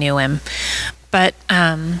that I knew him. But,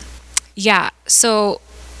 so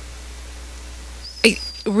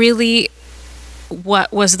really,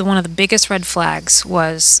 what was one of the biggest red flags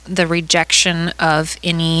was the rejection of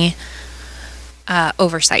any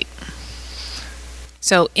oversight.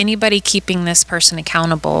 So anybody keeping this person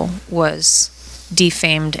accountable was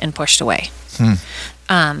defamed and pushed away.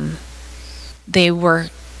 They were,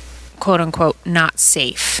 quote unquote, not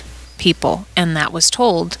safe people, and that was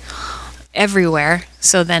told everywhere.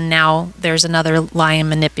 So then now there's another lie and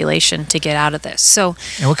manipulation to get out of this. So,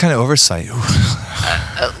 And what kind of oversight?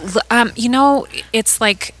 it's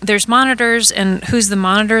like there's monitors, and who's the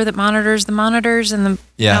monitor that monitors the monitors, and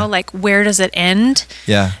like where does it end?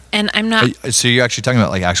 Yeah. And I'm not. So you're actually talking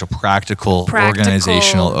about like actual practical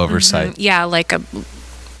organizational oversight. Yeah, like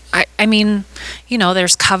I mean,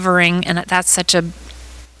 there's covering, and that's such a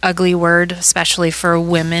ugly word, especially for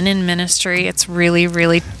women in ministry. It's really,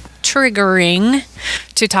 really triggering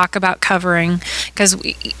to talk about covering because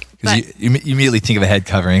you immediately think of a head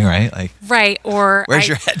covering, right? Like, right, or where's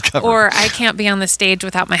your head covering? Or I can't be on the stage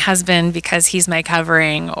without my husband because he's my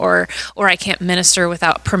covering, or I can't minister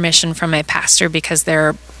without permission from my pastor because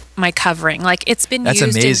they're my covering. Like, it's been that's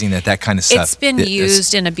used amazing that kind of stuff. It's been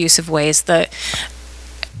used in abusive ways.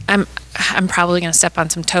 I'm probably going to step on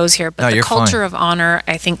some toes here, but the culture of honor,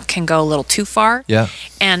 I think, can go a little too far. Yeah.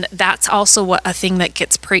 And that's also a thing that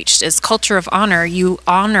gets preached is culture of honor. You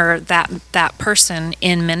honor that person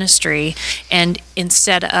in ministry, and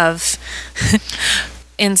instead of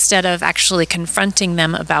actually confronting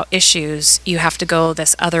them about issues, you have to go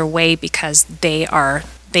this other way because they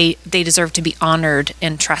deserve to be honored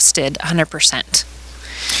and trusted 100%.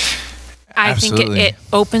 I think it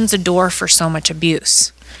opens a door for so much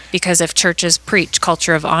abuse. Because if churches preach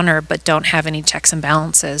culture of honor but don't have any checks and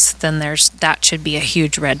balances, then that should be a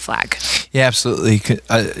huge red flag. Yeah, absolutely.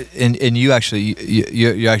 And you actually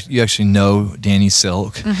know Danny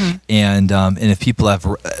Silk, Mm-hmm. and if people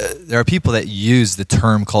there are people that use the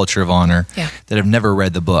term culture of honor that have never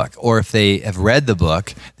read the book, or if they have read the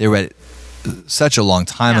book, they read it such a long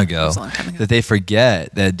time ago that they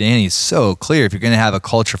forget that Danny's so clear. If you're going to have a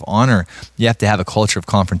culture of honor, you have to have a culture of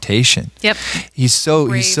confrontation. Yep. He's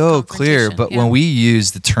so clear. But when we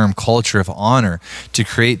use the term culture of honor to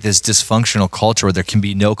create this dysfunctional culture where there can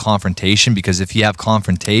be no confrontation, because if you have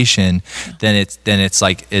confrontation, then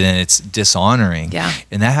it's dishonoring. Yeah.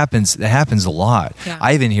 And that happens a lot. Yeah.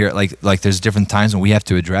 I even hear it like there's different times when we have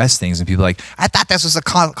to address things and people are like, I thought this was a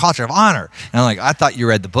culture of honor. And I'm like, I thought you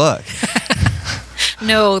read the book.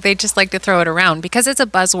 No, they just like to throw it around because it's a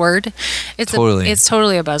buzzword. It's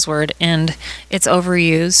totally a buzzword, and it's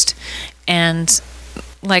overused. And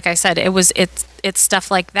like I said, it's stuff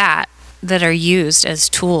like that are used as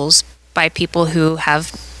tools by people who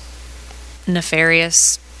have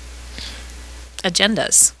nefarious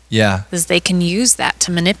agendas. Yeah. Because they can use that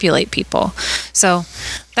to manipulate people. So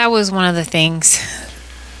that was one of the things.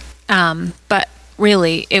 But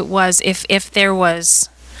really, it was if there was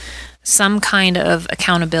some kind of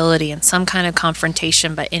accountability and some kind of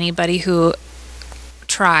confrontation by anybody who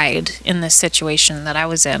tried in this situation that I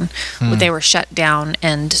was in, they were shut down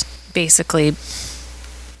and basically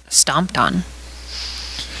stomped on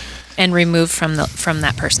and removed from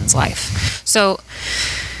that person's life. So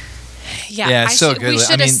good. We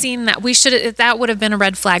should have seen that. That would have been a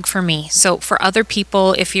red flag for me. So for other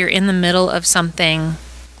people, if you're in the middle of something,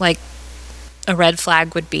 like, a red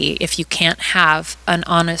flag would be if you can't have an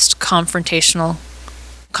honest confrontational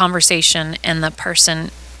conversation and the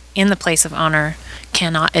person in the place of honor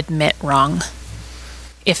cannot admit wrong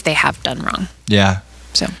if they have done wrong. Yeah.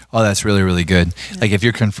 So. Oh, that's really, really good. Yeah. Like if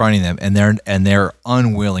you're confronting them and they're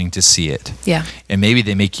unwilling to see it. Yeah. And maybe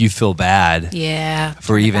they make you feel bad. Yeah.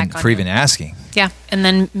 For even asking. Yeah. And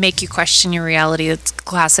then make you question your reality. It's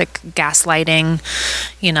classic gaslighting,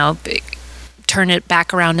 turn it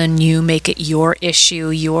back around on you, make it your issue,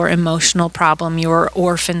 your emotional problem, your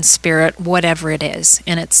orphan spirit, whatever it is.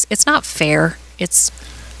 And it's not fair. It's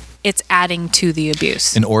adding to the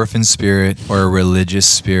abuse. An orphan spirit or a religious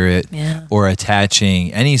spirit, or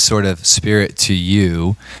attaching any sort of spirit to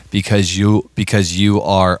you because you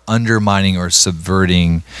are undermining or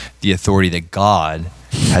subverting the authority that God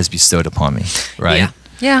has bestowed upon me, right?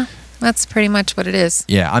 Yeah. That's pretty much what it is.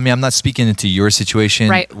 Yeah, I mean, I'm not speaking into your situation.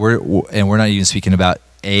 Right. We're not even speaking about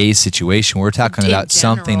a situation. We're talking about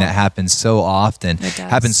something that happens so often.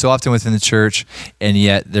 Happens so often within the church, and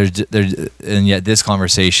yet this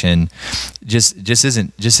conversation just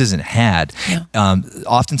isn't had. Yeah.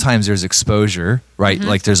 Oftentimes there's exposure, right? Mm-hmm.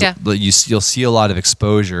 Like you'll see a lot of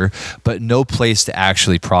exposure, but no place to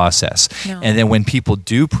actually process. No. And then when people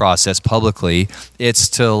do process publicly, it's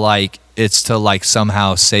to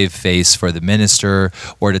somehow save face for the minister,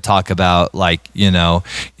 or to talk about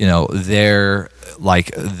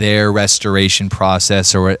their restoration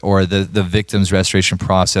process or the victim's restoration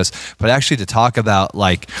process, but actually to talk about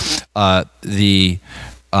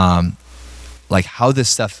how this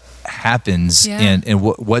stuff happens and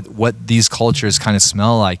what these cultures kind of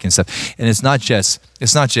smell like and stuff. And it's not just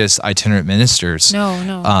itinerant ministers.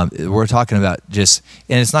 No. We're talking about and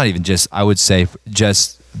it's not even just, I would say,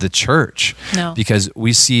 just the church. No. Because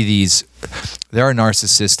we see there are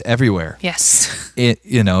narcissists everywhere. Yes.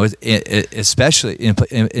 Especially in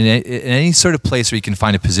any sort of place where you can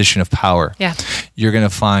find a position of power. Yeah. You're gonna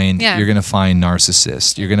find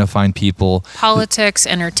narcissists. You're gonna find people. Politics,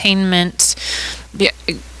 entertainment.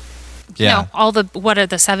 Yeah. All what are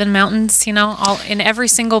the 7 mountains? All in every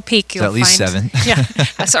single peak you'll at least find 7. Yeah,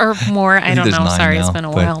 or more. I don't there's know. 9 Sorry, now, it's been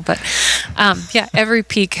a while, but every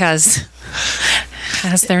peak has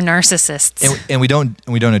their narcissists. And we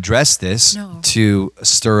don't address this to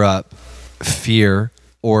stir up fear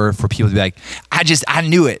or for people to be like, I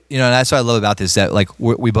knew it. That's what I love about this, that like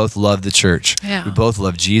we both love the church. Yeah. We both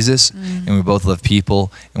love Jesus and we both love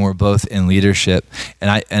people and we're both in leadership.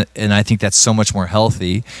 And I think that's so much more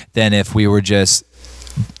healthy than if we were just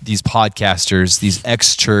these podcasters, these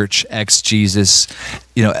ex-church, ex-Jesus,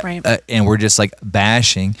 Right. And we're just like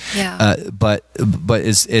bashing. Yeah. But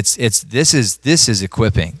this is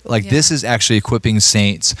equipping. Like this is actually equipping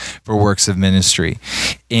saints for works of ministry,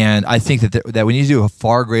 and I think that we need to do a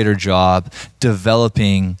far greater job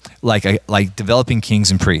developing developing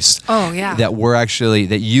kings and priests. Oh yeah.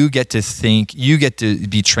 That you get to think, you get to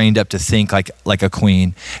be trained up to think like a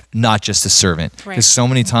queen, not just a servant. Right. Because so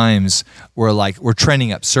many times we're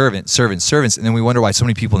training up servants, and then we wonder why so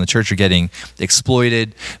many people in the church are getting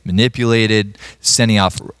exploited, manipulated, sending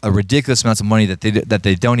off ridiculous amounts of money that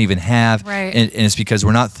they don't even have. Right. And it's because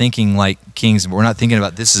we're not thinking like kings. We're not thinking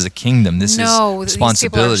about this is a kingdom. This is responsibilities. These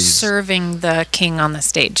people are serving the king on the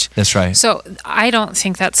stage. That's right. So I don't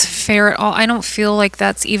think that's fair at all. I don't feel like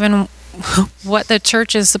that's even what the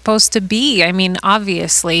church is supposed to be. I mean,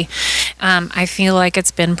 obviously, I feel like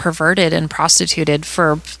it's been perverted and prostituted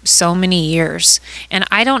for so many years, and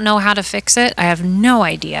I don't know how to fix it. I have no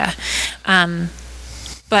idea.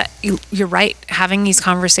 But you're right, having these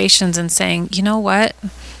conversations and saying, you know what?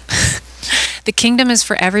 The kingdom is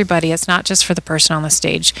for everybody. It's not just for the person on the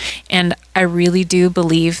stage. And I really do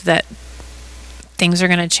believe that things are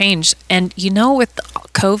going to change. And with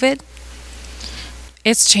COVID,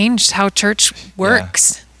 it's changed how church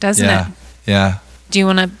works, doesn't it? Yeah. Do you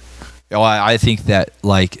want to? Well, I think that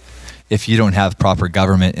if you don't have proper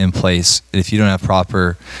government in place, if you don't have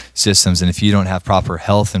proper systems, and if you don't have proper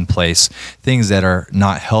health in place, things that are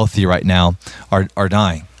not healthy right now are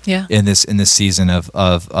dying. Yeah. In this season of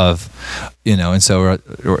and so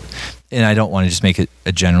and I don't want to just make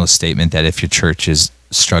a general statement that if your church is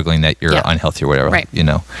struggling that you're unhealthy or whatever, right.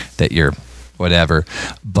 That you're whatever,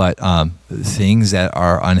 but things that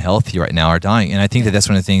are unhealthy right now are dying. And I think that's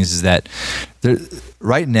one of the things is that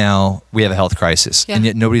right now we have a health crisis, and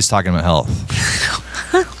yet nobody's talking about health.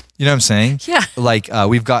 You know what I'm saying? Yeah. Like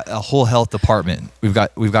we've got a whole health department. We've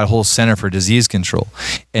got a whole center for disease control,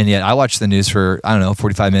 and yet I watched the news for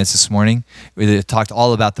 45 minutes this morning. We talked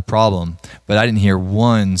all about the problem, but I didn't hear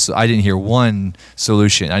one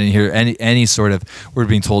solution. I didn't hear any sort of. We're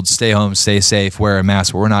being told stay home, stay safe, wear a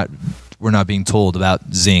mask. We're not being told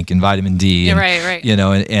about zinc and vitamin D, and, right.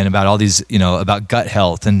 And about all these, about gut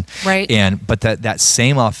health, but that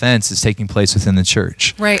same offense is taking place within the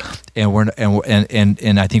church, right?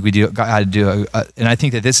 And I think we got to do, and I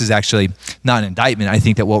think that this is actually not an indictment. I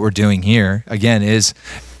think that what we're doing here again is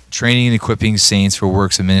training and equipping saints for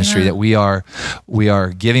works of ministry. That we are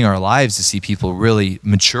giving our lives to see people really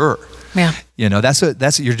mature. Yeah. That's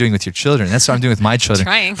what you're doing with your children. That's what I'm doing with my children.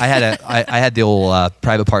 Trying. I had the old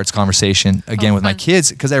private parts conversation again with my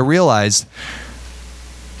kids because I realized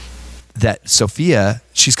that Sophia,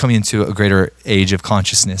 she's coming into a greater age of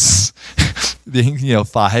consciousness, being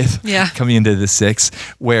 5, coming into the 6,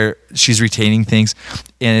 where she's retaining things.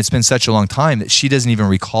 And it's been such a long time that she doesn't even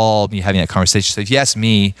recall me having that conversation. So if you ask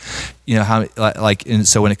me, how and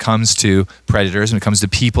so when it comes to predators, when it comes to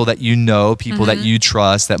people that people that you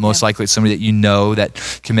trust, that most likely it's somebody that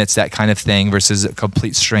that commits that kind of thing versus a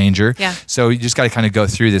complete stranger. Yeah. So you just got to kind of go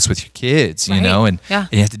through this with your kids, and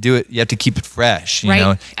you have to do it. You have to keep it fresh,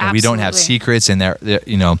 And we don't have secrets, and they're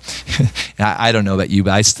I don't know about you,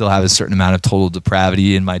 but I still have a certain amount of total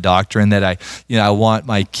depravity in my doctrine that I want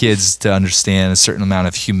my kids to understand a certain amount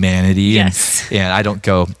of humanity. Yes. And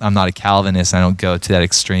I'm not a Calvinist. I don't go to that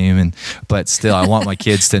extreme, but still I want my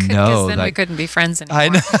kids to know then that we couldn't be friends anymore. I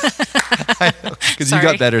know. Because you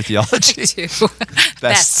got better theology. I do.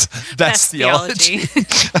 Best theology.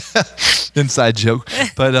 Inside joke.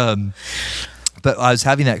 But I was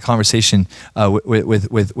having that conversation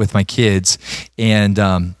with my kids,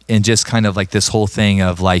 and just kind of like this whole thing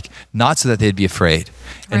of like, not so that they'd be afraid,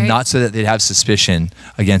 and Right. not so that they'd have suspicion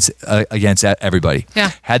against everybody.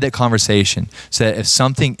 Yeah. Had that conversation so that if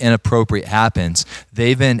something inappropriate happens,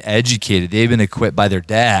 they've been educated, they've been equipped by their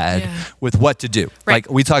dad Yeah. with what to do. Right. Like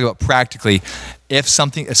we talk about practically, if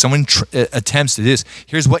someone attempts to do this,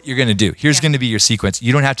 here's what you're going to do. Here's Yeah. going to be your sequence.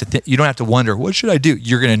 You don't have to you don't have to wonder, what should I do?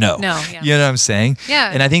 You're going to know. No, yeah. You know what I'm saying?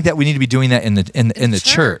 Yeah. And I think that we need to be doing that in the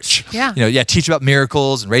church. Yeah. You know, teach about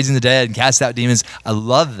miracles and raising the dead and cast out demons. I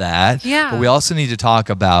love that. Yeah. But we also need to talk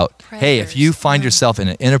about, hey, if you find yourself in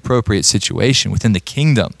an inappropriate situation within the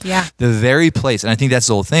kingdom, Yeah. the very place, and I think that's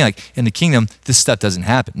the whole thing, like in the kingdom, this stuff doesn't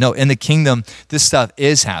happen. No, in the kingdom, this stuff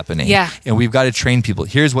is happening. Yeah. And we've got to train people.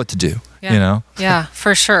 Here's what to do. Yeah. You know? Yeah,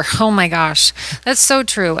 for sure. Oh my gosh. That's so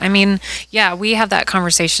true. I mean, yeah, we have that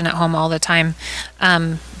conversation at home all the time.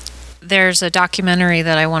 There's a documentary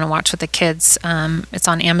that I want to watch with the kids. It's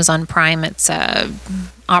on Amazon Prime. It's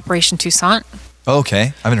Operation Toussaint. Okay.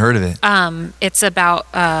 I haven't heard of it. It's about,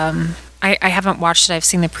 I haven't watched it, I've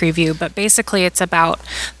seen the preview, but basically it's about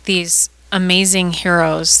these amazing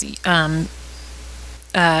heroes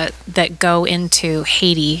that go into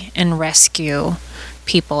Haiti and rescue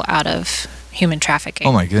people out of human trafficking.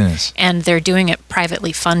 Oh my goodness. And they're doing it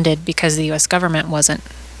privately funded because the U.S. government wasn't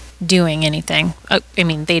doing anything. I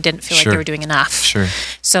mean, they didn't feel like Sure. they were doing enough. Sure.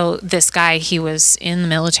 So this guy, he was in the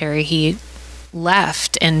military. He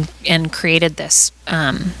left and created this,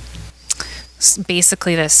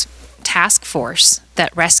 basically this task force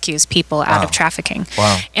that rescues people out Wow. of trafficking.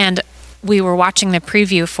 Wow. And we were watching the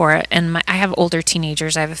preview for it, and I have older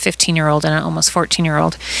teenagers. I have a 15-year-old and an almost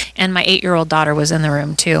 14-year-old, and my 8-year-old daughter was in the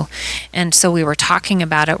room too. And so we were talking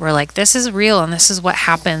about it. We're like, this is real, and this is what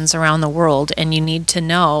happens around the world, and you need to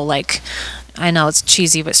know, like, I know it's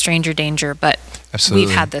cheesy, but stranger danger, but Absolutely.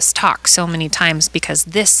 we've had this talk so many times because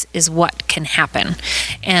this is what can happen.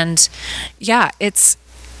 And yeah, it's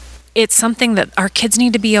something that our kids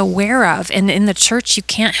need to be aware of. And in the church, you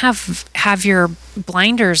can't have your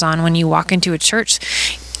blinders on when you walk into a church.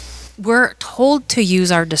 We're told to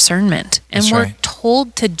use our discernment, and That's we're right.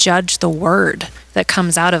 told to judge the word that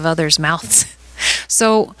comes out of others' mouths.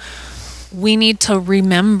 So we need to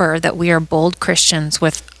remember that we are bold Christians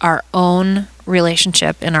with our own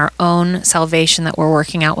relationship and our own salvation that we're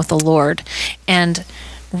working out with the Lord, and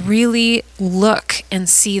really look and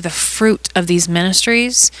see the fruit of these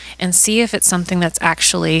ministries and see if it's something that's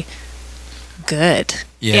actually good.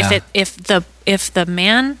 Yeah. If the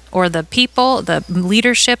man or the people, the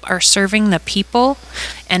leadership are serving the people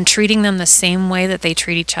and treating them the same way that they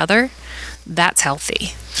treat each other, that's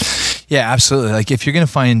healthy. Yeah, absolutely. Like if you're going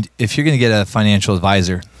to get a financial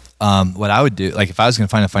advisor, what I would do, like if I was going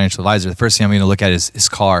to find a financial advisor, the first thing I'm going to look at is his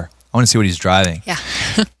car. I want to see what he's driving. Yeah.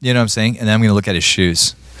 You know what I'm saying? And then I'm going to look at his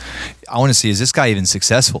shoes. I want to see, is this guy even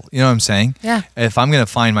successful? You know what I'm saying? Yeah. If I'm going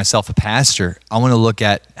to find myself a pastor, I want to look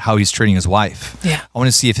at how he's treating his wife. Yeah. I want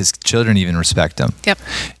to see if his children even respect him. Yep.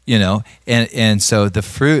 You know, and so the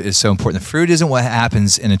fruit is so important. The fruit isn't what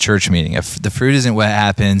happens in a church meeting. If the fruit isn't what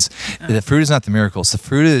happens, the fruit is not the miracles. The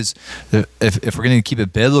fruit is, if we're going to keep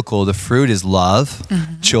it biblical, the fruit is love,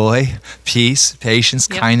 joy, peace, patience,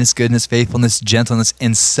 Yep. kindness, goodness, faithfulness, gentleness,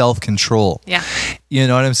 and self-control. Yeah. You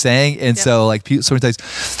know what I'm saying? And Yep. so like people, sometimes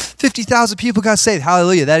 50,000 people got saved.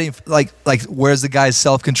 Hallelujah. That ain't like where's the guy's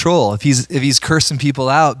self-control? If he's cursing people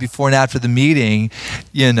out before and after the meeting,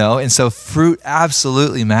 you know, and so fruit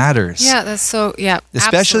absolutely matters. Yeah, that's so, yeah.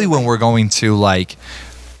 Especially when we're going to like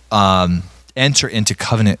enter into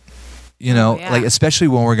covenant. You know, yeah. like especially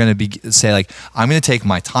when we're going to say like, I'm going to take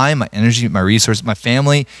my time, my energy, my resources, my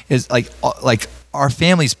family is like our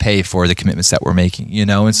families pay for the commitments that we're making, you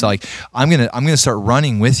know? And so like, I'm going to start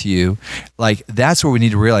running with you. Like that's where we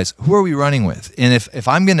need to realize, who are we running with? And if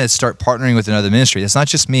I'm going to start partnering with another ministry, it's not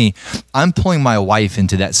just me. I'm pulling my wife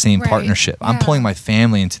into that same Right. partnership. I'm Yeah. pulling my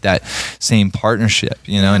family into that same partnership,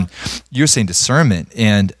 you know? And you're saying discernment.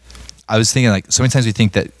 And I was thinking like, so many times we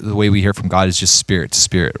think that the way we hear from God is just spirit to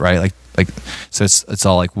spirit, right? Like, so it's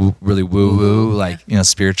all like really woo woo, like, you know,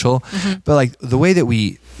 spiritual. But like the way that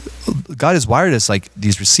God has wired us like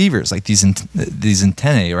these receivers, like these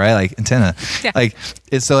antennae, right? Like antenna. Yeah. Like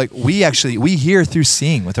it's so like we hear through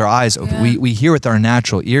seeing with our eyes open. Yeah. We hear with our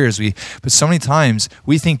natural ears. But so many times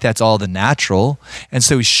we think that's all the natural, and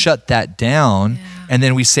so we shut that down. Yeah. And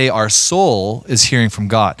then we say our soul is hearing from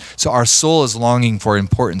God. So our soul is longing for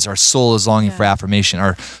importance. Our soul is longing for affirmation.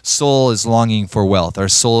 Our soul is longing for wealth. Our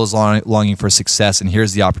soul is longing for success. And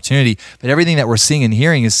here's the opportunity. But everything that we're seeing and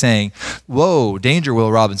hearing is saying, whoa, danger,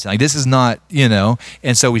 Will Robinson. Like this is not, you know.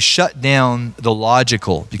 And so we shut down the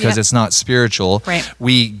logical because it's not spiritual. Right.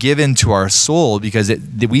 We give into our soul because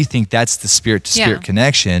we think that's the spirit to spirit Yeah.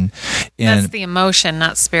 connection. That's And the emotion,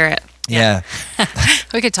 not spirit. Yeah.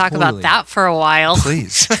 We could talk Totally. about that for a while.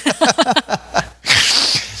 Please.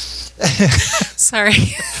 Sorry.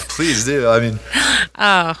 Please do. I mean,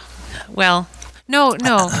 Well, no,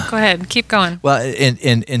 go ahead. Keep going. well,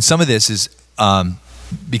 and some of this is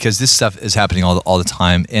because this stuff is happening all the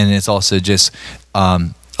time, and it's also just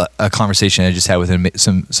a conversation I just had with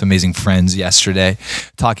some amazing friends yesterday,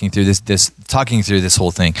 talking through this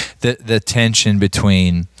whole thing, the tension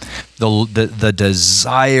between the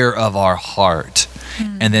desire of our heart,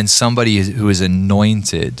 and then somebody who is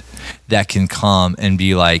anointed that can come and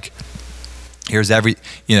be like, here's and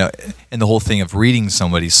the whole thing of reading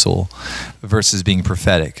somebody's soul versus being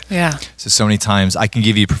prophetic. Yeah. So many times I can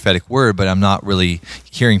give you a prophetic word, but I'm not really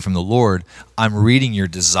hearing from the Lord. I'm reading your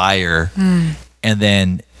desire, and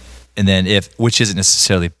then which isn't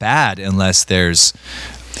necessarily bad unless there's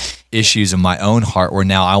issues in my own heart where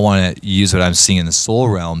now I want to use what I'm seeing in the soul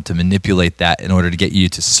realm to manipulate that in order to get you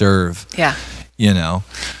to serve. Yeah. Ugh,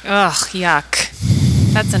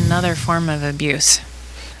 yuck. That's another form of abuse.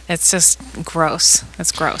 It's just gross.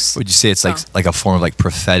 It's gross. Would you say it's like a form of like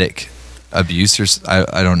prophetic abuse, or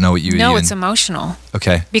I don't know what you would No, even... it's emotional.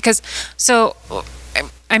 Okay. Because,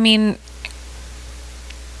 I mean,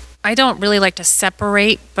 I don't really like to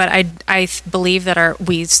separate, but I believe that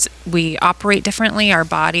we operate differently. Our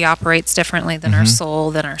body operates differently than our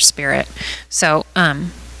soul, than our spirit. So,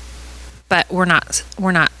 but we're not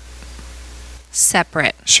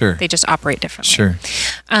separate. Sure. They just operate differently. Sure.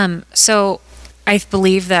 So I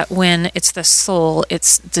believe that when it's the soul,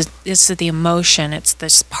 it's the emotion, it's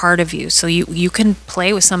this part of you. So you can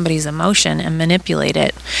play with somebody's emotion and manipulate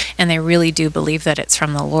it, and they really do believe that it's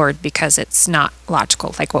from the Lord because it's not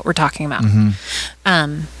logical, like what we're talking about.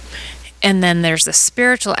 And then there's the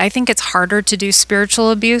spiritual. I think it's harder to do spiritual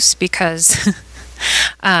abuse because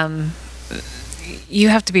you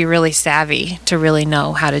have to be really savvy to really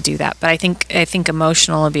know how to do that. But I think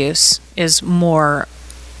emotional abuse is more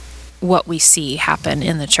what we see happen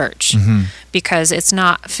in the church because it's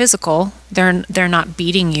not physical. They're not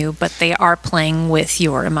beating you, but they are playing with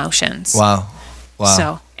your emotions. Wow.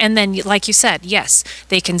 So, and then like you said, yes,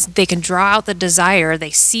 they can draw out the desire. They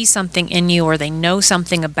see something in you, or they know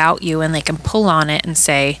something about you, and they can pull on it and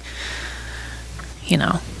say,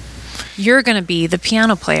 you're going to be the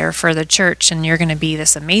piano player for the church, and you're going to be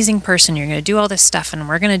this amazing person. You're going to do all this stuff, and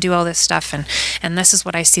we're going to do all this stuff, and this is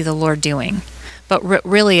what I see the Lord doing. But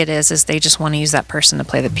really it is they just want to use that person to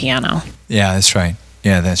play the piano. Yeah, that's right.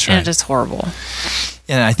 Yeah, that's right. And it is horrible.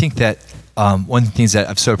 And I think that one of the things that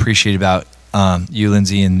I've so appreciated about you,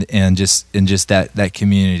 Lindsay, and just that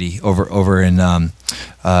community over in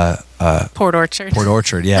Port Orchard. Port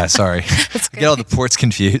Orchard, yeah. Sorry, It's I get all the ports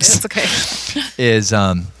confused. It's okay. Is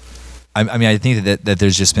I mean, I think that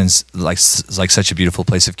there's just been like such a beautiful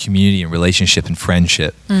place of community and relationship and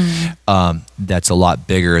friendship. That's a lot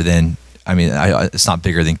bigger than. I mean, it's not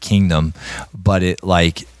bigger than Kingdom, but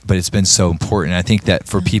it's been so important. I think that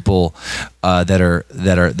for people that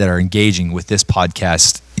are engaging with this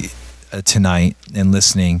podcast tonight and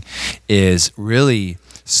listening, is really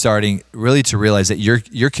starting to realize that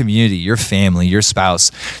your community, your family, your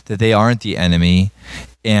spouse, that they aren't the enemy,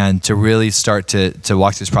 and to really start to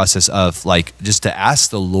walk this process of like just to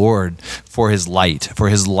ask the Lord for his light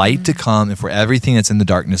to come, and for everything that's in the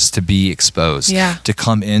darkness to be exposed, to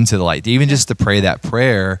come into the light, even just to pray that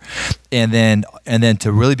prayer, and then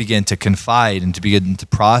to really begin to confide and to begin to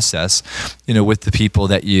process, with the people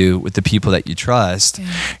that you trust,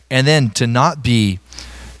 and then to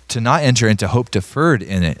not enter into hope deferred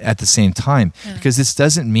in it at the same time, because this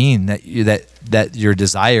doesn't mean that that your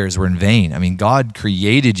desires were in vain. I mean, God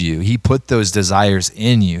created you. He put those desires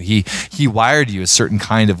in you. He wired you a certain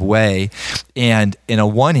kind of way, and in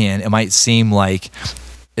one hand, it might seem like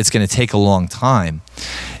it's going to take a long time,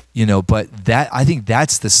 but I think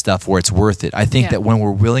that's the stuff where it's worth it. I think that when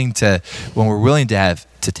we're willing to have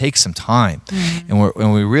to take some time, and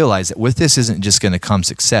when we realize that with this isn't just going to come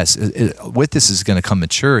success, with this is going to come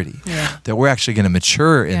maturity, that we're actually going to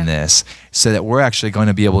mature in this, so that we're actually going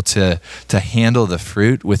to be able to handle the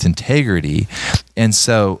fruit with integrity. And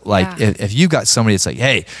so if you've got somebody that's like,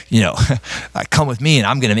 hey, come with me and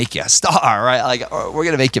I'm going to make you a star, right? Like, or we're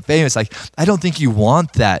going to make you famous. Like, I don't think you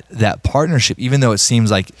want that partnership, even though it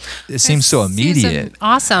seems so immediate.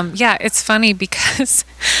 Awesome. Yeah. It's funny because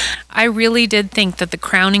I really did think that the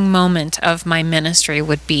crowning moment of my ministry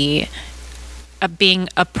would be being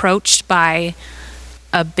approached by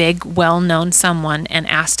a big, well-known someone and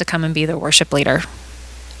asked to come and be their worship leader.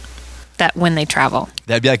 that when they travel.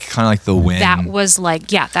 That'd be like kind of like the win. That was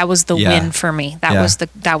the win for me.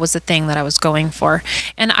 That was the thing that I was going for.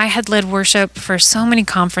 And I had led worship for so many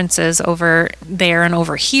conferences over there and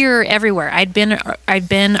over here, everywhere. I'd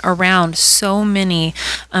been around so many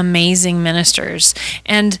amazing ministers,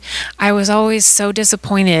 and I was always so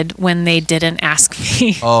disappointed when they didn't ask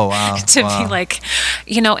me to be like,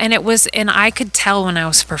 and I could tell when I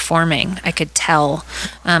was performing. I could tell.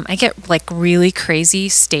 I get like really crazy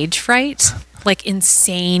stage fright, like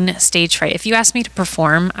insane stage fright. If you ask me to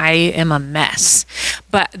perform, I am a mess.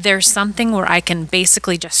 But there's something where I can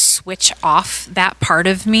basically just switch off that part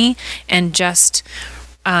of me and just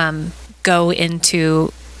go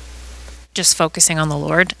into just focusing on the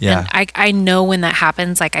Lord. Yeah. And I know when that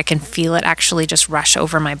happens, like I can feel it actually just rush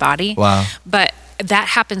over my body. Wow. But that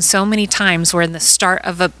happened so many times where in the start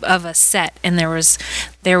of a set, and there was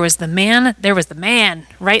the man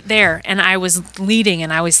right there, and I was leading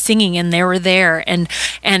and I was singing and they were there, and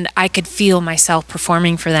I could feel myself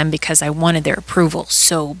performing for them because I wanted their approval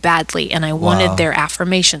so badly, and I wanted their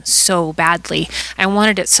affirmation so badly. I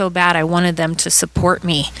wanted it so bad. I wanted them to support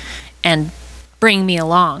me and bring me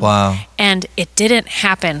along. Wow. And it didn't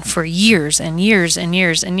happen for years and years and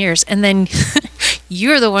years and years. And then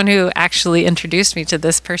you're the one who actually introduced me to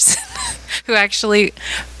this person who actually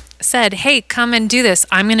said, hey, come and do this.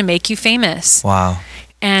 I'm going to make you famous. Wow.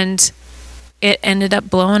 And it ended up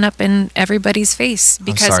blowing up in everybody's face.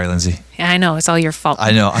 Because, I'm sorry, Lindsay. I know, it's all your fault. I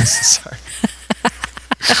know. I'm so sorry.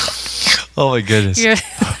 Oh my goodness.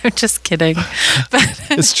 I'm just kidding. But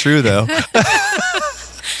it's true though.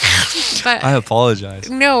 But I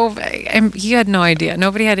apologize. No, you had no idea.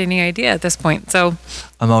 Nobody had any idea at this point. So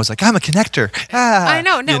I'm always like, I'm a connector. I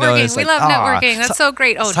know, networking. We love networking. That's so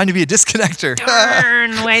great. It's time to be a disconnector.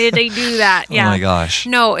 Darn, why did they do that? Yeah. Oh my gosh.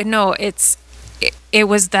 No, it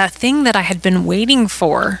was the thing that I had been waiting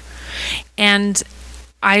for. And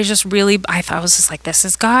I thought I was just like, this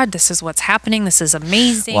is God. This is what's happening. This is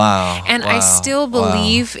amazing. Wow. And I still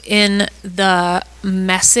believe in the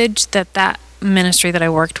message that ministry that I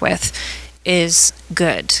worked with is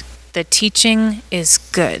good. The teaching is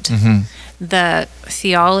good. Mm-hmm. The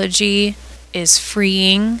theology is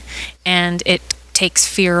freeing, and it takes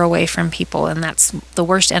fear away from people, and that's the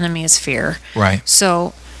worst enemy is fear. Right.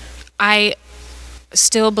 So I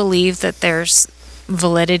still believe that there's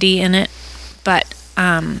validity in it, but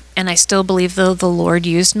and I still believe that the Lord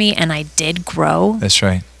used me and I did grow. That's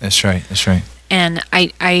right. And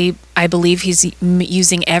I believe he's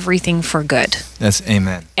using everything for good. That's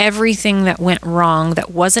amen. Everything that went wrong, that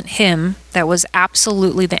wasn't him, that was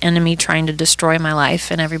absolutely the enemy trying to destroy my life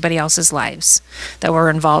and everybody else's lives that were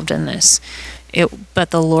involved in this. But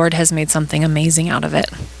the Lord has made something amazing out of it.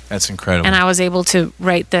 That's incredible. And I was able to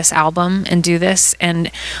write this album and do this and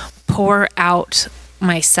pour out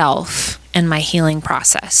myself and my healing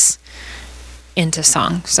process into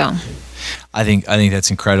song. So I think that's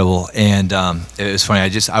incredible, and it was funny.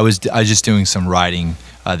 I was just doing some writing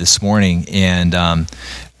this morning, and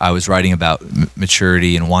I was writing about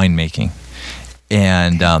maturity and winemaking,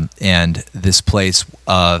 and this place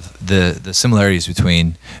of the similarities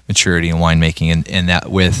between maturity and winemaking, and that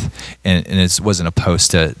and it wasn't a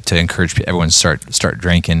post to encourage everyone to start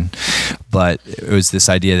drinking, but it was this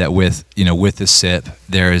idea that with the sip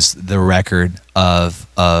there is the record of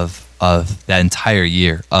that entire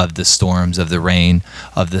year, of the storms, of the rain,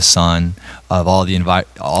 of the sun, of all the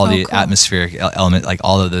cool. Atmospheric element, like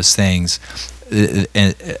all of those things,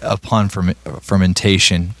 upon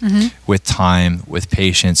fermentation, mm-hmm. with time, with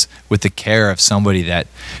patience, with the care of somebody that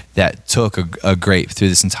took a grape through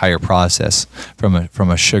this entire process, from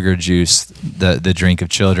a sugar juice, the drink of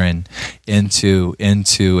children, into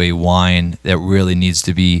a wine that really needs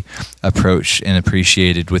to be approached and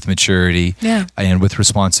appreciated with maturity, and with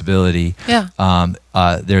responsibility.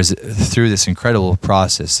 There's through this incredible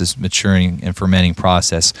process, this maturing and fermenting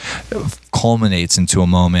process, culminates into a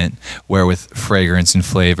moment where with fragrance and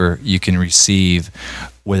flavor you can receive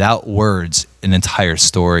without words an entire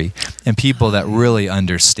story. And people that really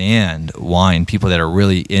understand wine, people that are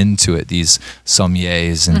really into it, these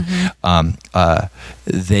sommeliers, and mm-hmm.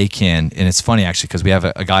 They can, and it's funny actually because we have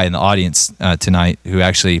a guy in the audience tonight who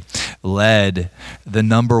actually led the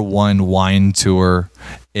 #1 wine tour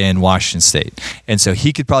in Washington State, and so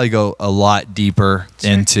he could probably go a lot deeper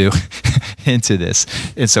into this.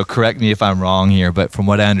 And so correct me if I'm wrong here, but from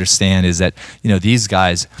what I understand is that these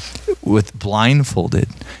guys, with blindfolded,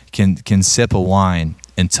 can sip a wine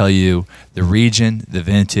and tell you the region, the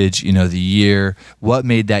vintage, the year, what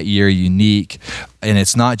made that year unique, and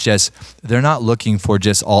it's not just, they're not looking for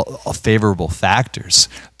just all favorable factors.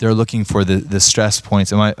 They're looking for the stress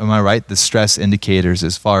points. Am I right? The stress indicators,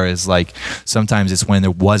 as far as like sometimes it's when there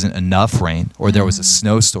wasn't enough rain or there was a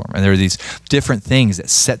snowstorm, and there are these different things that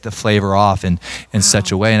set the flavor off in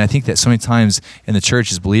such a way. And I think that so many times in the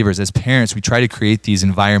church as believers, as parents, we try to create these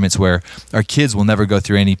environments where our kids will never go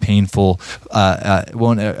through any painful,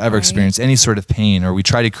 won't ever experience any sort of pain, or we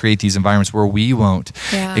try to create these environments where we won't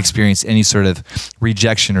experience any sort of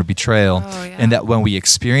rejection or betrayal. And that when we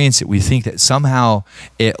experience it, we think that somehow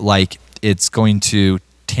it's going to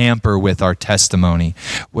tamper with our testimony,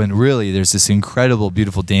 when really there's this incredible,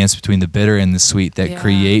 beautiful dance between the bitter and the sweet that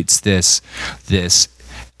creates this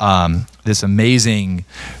amazing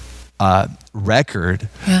record.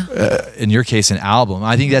 In your case, an album.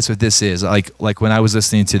 I think that's what this is. Like when I was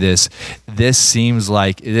listening to this seems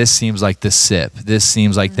like the sip. This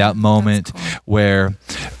seems like that moment where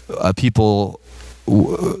people,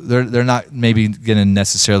 they're not maybe going to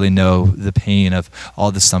necessarily know the pain of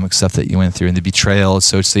all the stomach stuff that you went through and the betrayal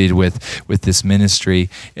associated with this ministry.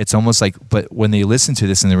 It's almost like, but when they listen to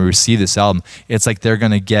this and they receive this album, it's like they're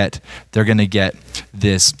going to get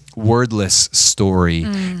this wordless story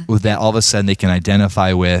that all of a sudden they can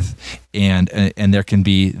identify with, and there can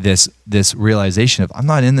be this realization of, I'm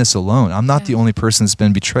not in this alone. I'm not the only person that's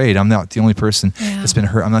been betrayed. I'm not the only person that's been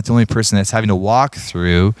hurt. I'm not the only person that's having to walk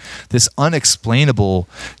through this unexplainable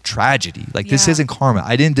tragedy. Like this isn't karma.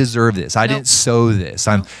 I didn't deserve this. I didn't sow this.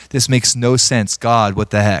 This makes no sense. God, what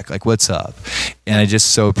the heck? Like, what's up? And I just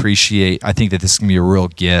so appreciate, I think that this is going to be a real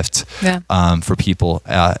gift for people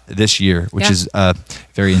this year, which is a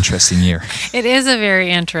very interesting year. It is a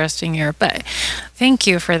very interesting year, but thank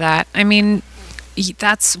you for that. I mean,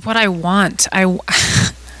 that's what I want.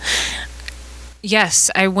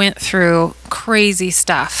 Yes, I went through crazy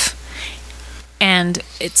stuff, and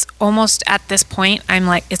it's almost at this point,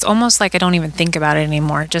 it's almost like I don't even think about it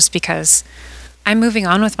anymore, just because I'm moving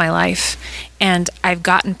on with my life, and I've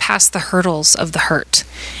gotten past the hurdles of the hurt,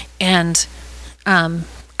 and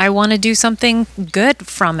I want to do something good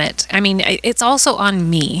from it. I mean, it's also on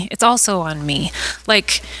me.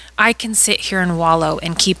 Like, I can sit here and wallow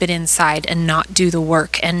and keep it inside and not do the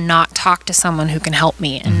work and not talk to someone who can help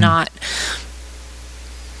me and not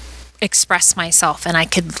express myself, and I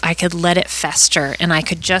could let it fester, and I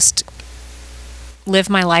could just live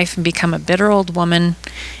my life and become a bitter old woman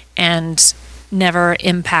and never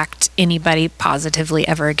impact anybody positively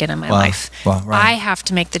ever again in my life. Right. I have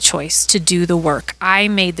to make the choice to do the work. I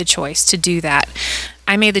made the choice to do that.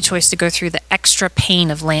 I made the choice to go through the extra pain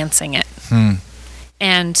of lancing it.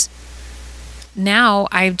 And now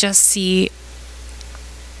I just see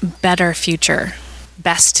best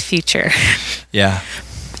future. Yeah.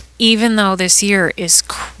 Even though this year is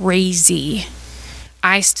crazy,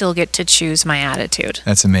 I still get to choose my attitude.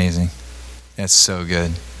 That's amazing. That's so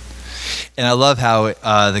good. And I love how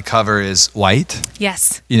the cover is white.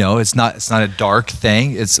 Yes. You know, it's not a dark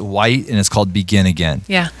thing. It's white, and it's called Begin Again.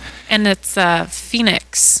 Yeah. And it's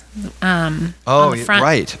Phoenix on the front.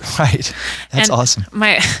 Right. That's awesome.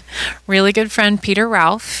 My really good friend, Peter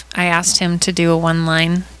Ralph, I asked him to do a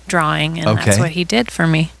one-line drawing, and that's what he did for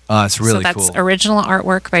me. It's really cool. So that's original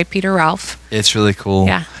artwork by Peter Ralph. It's really cool.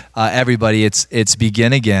 Yeah. Everybody, it's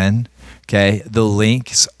Begin Again. Okay. The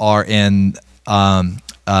links are in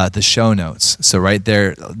the show notes, so right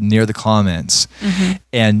there near the comments.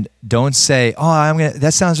 And don't say,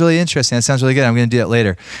 that sounds really interesting, that sounds really good, I'm gonna do that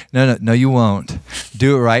later. No, you won't.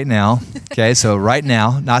 Do it right now. Okay, so right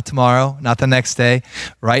now, not tomorrow, not the next day,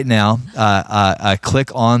 right now.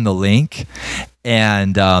 Click on the link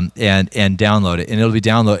and download it, and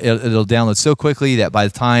it'll download so quickly that by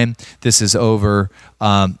the time this is over,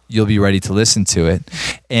 you'll be ready to listen to it.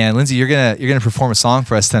 And Lindsay, you're gonna perform a song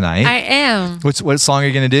for us tonight. I am. What song are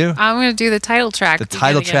you gonna do? I'm gonna do the title track. The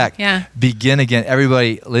title track. Yeah. Begin Again.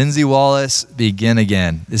 Everybody, Lindsay Wallace, Begin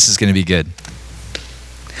Again. This is gonna be good.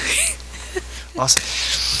 Awesome.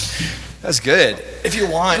 That's good. If you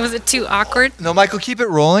want. Was it too awkward? No, Michael, keep it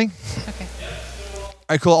rolling. Okay. All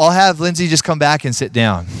right, cool. I'll have Lindsay just come back and sit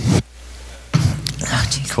down. Oh,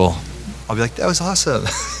 geez. Cool. I'll be like, that was awesome.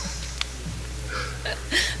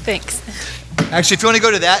 Thanks. Actually, if you want to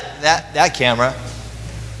go to that camera.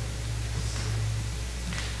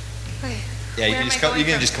 Wait, yeah, you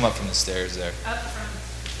can just come up from the stairs there. Up from.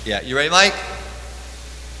 Yeah, you ready, Mike?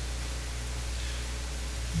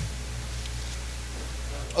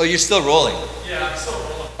 Oh, you're still rolling. Yeah, I'm still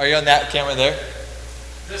rolling. Are you on that camera there?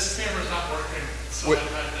 This camera's not working, so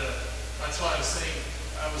that's why I was saying,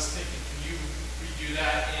 thinking, can you redo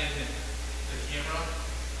that in the camera?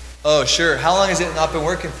 Oh, sure. How long has it not been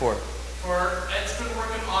working for? It's been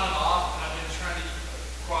working on and off, and I've been trying to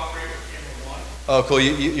Oh, cool.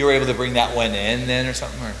 You were able to bring that one in then or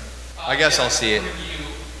something? Or? I guess I'll see it.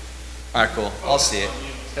 All right, cool. I'll see it.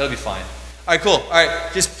 It'll be fine. All right, cool. All right,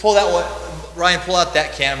 just pull that one. Ryan, pull out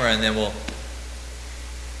that camera and then we'll... So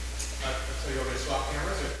you want me to swap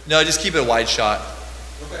cameras? Or? No, just keep it a wide shot.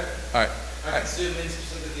 Okay. All right. I can zoom in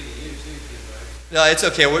specifically to you too, if you'd like. No, it's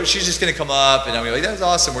okay. She's just going to come up and I'm going to be like, that was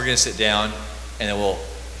awesome. We're going to sit down and then we'll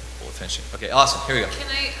finish it. Okay, awesome. Here we go. Can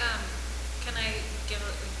I give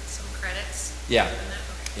some credits? Yeah. Okay.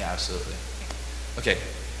 Yeah, absolutely. Okay,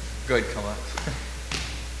 go ahead, come on.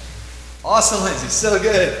 Awesome, Lindsay. So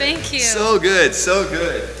good. Thank you. So good. So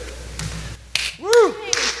good. Woo!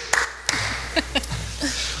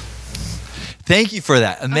 Thank you for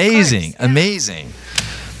that. Amazing. Yeah. Amazing.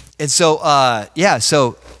 And so,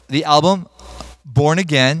 so the album, Born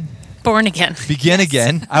Again. Born Again. Begin Yes.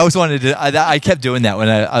 Again. I always wanted to, I kept doing that when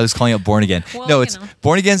I was calling it Born Again. Well, No, you it's know.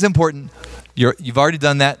 Born Again's important. You've already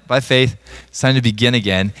done that by faith. It's time to begin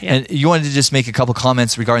again. Yeah. And you wanted to just make a couple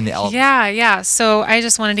comments regarding the album. Yeah. So I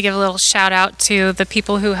just wanted to give a little shout out to the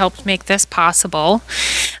people who helped make this possible.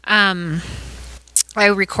 I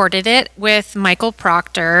recorded it with Michael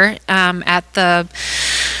Proctor at the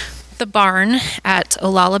barn at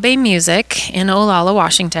Olalla Bay Music in Olalla,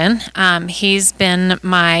 Washington. He's been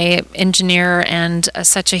my engineer and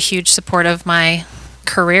such a huge support of my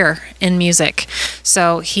career in music.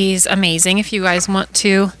 So he's amazing. If you guys want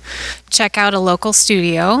to check out a local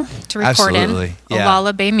studio to record Absolutely, in, yeah.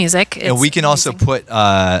 Olalla Bay Music. And we can also put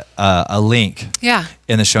a link Yeah.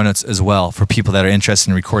 in the show notes as well for people that are interested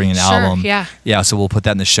in recording an Sure, album. yeah. Yeah, so we'll put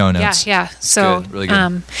that in the show notes. Yeah. So, Good, really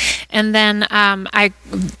good. and then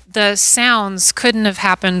the sounds couldn't have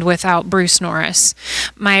happened without Bruce Norris.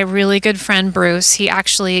 My really good friend Bruce, he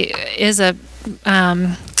actually is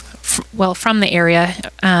from the area.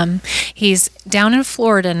 He's down in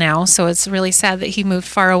Florida now, so it's really sad that he moved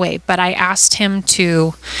far away. But I asked him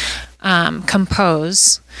to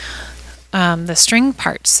compose the string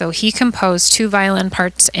parts. So he composed 2 violin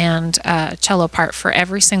parts and a cello part for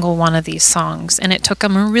every single one of these songs. And it took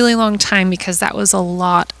him a really long time because that was a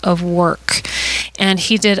lot of work. And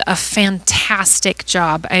he did a fantastic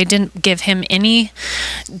job. I didn't give him any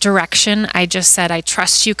direction. I just said, I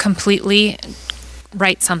trust you completely.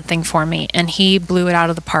 Write something for me. And he blew it out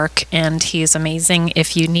of the park, and he's amazing.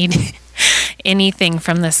 If you need anything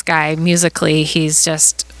from this guy musically, he's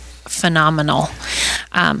just phenomenal.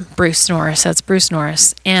 Bruce Norris, that's Bruce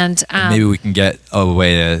Norris. And Maybe we can get a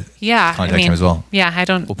way to contact him as well. Yeah, I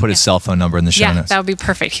don't. We'll put his cell phone number in the show Yeah, notes. that would be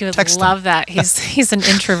perfect. He would Text him. love that. He's an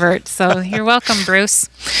introvert, so you're welcome, Bruce.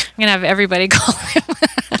 I'm gonna have everybody call him.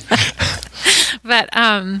 But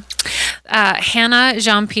Hannah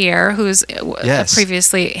Jean-Pierre, who's Yes.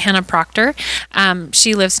 previously Hannah Proctor,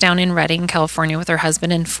 she lives down in Redding, California, with her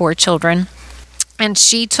husband and 4 children. And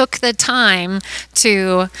she took the time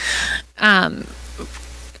to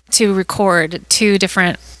record 2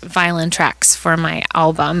 different violin tracks for my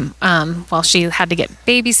album while she had to get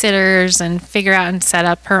babysitters and figure out and set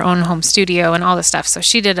up her own home studio and all this stuff. So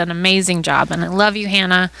she did an amazing job, and I love you,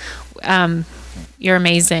 Hannah. You're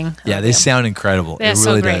amazing. Yeah, they sound incredible. They're It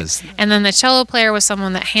so really great. does. And then the cello player was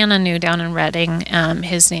someone that Hannah knew down in Redding.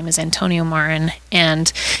 His name is Antonio Marin,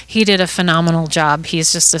 and he did a phenomenal job.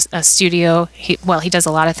 He's just a studio. He does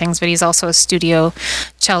a lot of things, but he's also a studio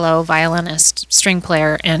cello, violinist, string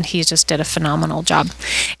player, and he just did a phenomenal job.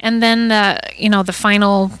 And then the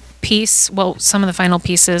final piece. Well, some of the final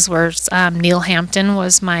pieces were Neil Hampton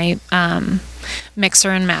was my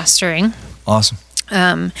mixer and mastering. Awesome.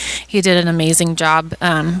 He did an amazing job.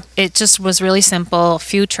 It just was really simple, a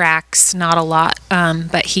few tracks, not a lot,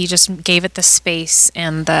 but he just gave it the space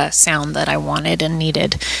and the sound that I wanted and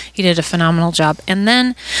needed. He did a phenomenal job. And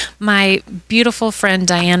then my beautiful friend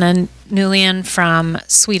Diana Nulian from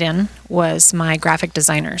Sweden was my graphic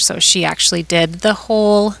designer. So she actually did the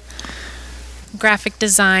whole graphic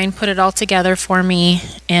design, put it all together for me,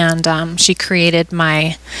 and she created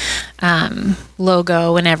my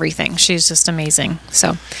logo and everything. She's just amazing.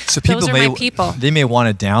 So people those are my people. They may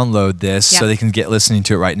want to download this so Yeah. they can get listening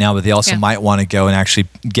to it right now, but they also Yeah. might want to go and actually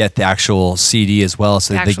get the actual CD as well,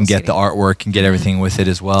 so The that they can actual get the CD. artwork and get everything with it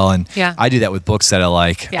as well. And Yeah. I do that with books that I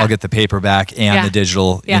like. Yeah. I'll get the paperback and Yeah. the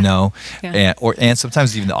digital, Yeah. Yeah. and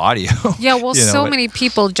sometimes even the audio. Yeah, well, You know, so but- many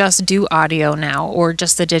people just do audio now or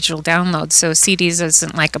just the digital download. So CDs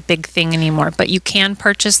isn't like a big thing anymore, but you can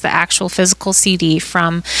purchase the actual physical CD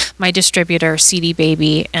from my distributor, CD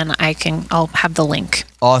Baby, and I'll have the link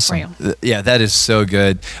Awesome. Yeah, that is so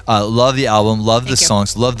good. Love the album. Love the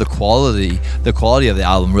songs. Love the quality. The quality of the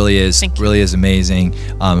album really is amazing.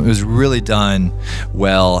 It was really done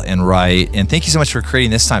well and right. And thank you so much for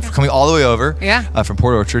creating this time, for coming all the way over from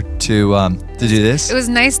Port Orchard to do this. It was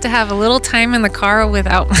nice to have a little time in the car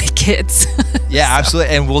without my kids. Yeah,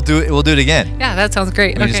 absolutely. And we'll do it again. Yeah, that sounds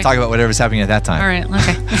great. We can just talk about whatever's happening at that time. All right.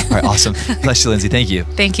 Okay. All right. Awesome. Bless you, Lindsay. Thank you.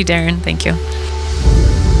 Thank you, Darren. Thank you.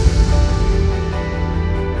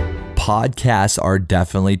 Podcasts are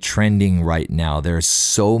definitely trending right now. There are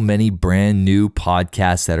so many brand new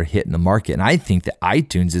podcasts that are hitting the market. And I think that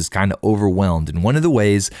iTunes is kind of overwhelmed. And one of the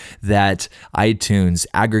ways that iTunes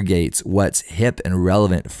aggregates what's hip and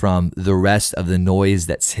relevant from the rest of the noise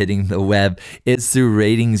that's hitting the web is through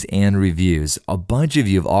ratings and reviews. A bunch of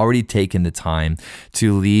you have already taken the time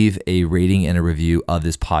to leave a rating and a review of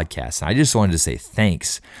this podcast. And I just wanted to say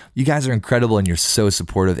thanks. You guys are incredible and you're so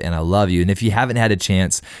supportive, and I love you. And if you haven't had a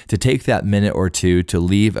chance to take that minute or two to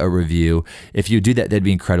leave a review, if you do that, that'd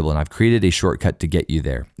be incredible. And I've created a shortcut to get you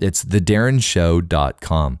there. It's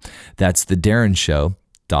thedarrenshow.com. That's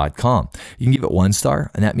thedarrenshow.com. You can give it 1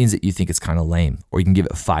 star, and that means that you think it's kind of lame. Or you can give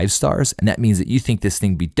it 5 stars, and that means that you think this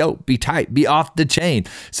thing be dope, be tight, be off the chain.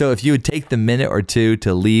 So if you would take the minute or two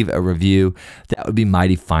to leave a review, that would be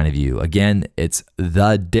mighty fine of you. Again, it's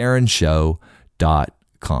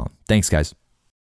thedarrenshow.com. Thanks, guys.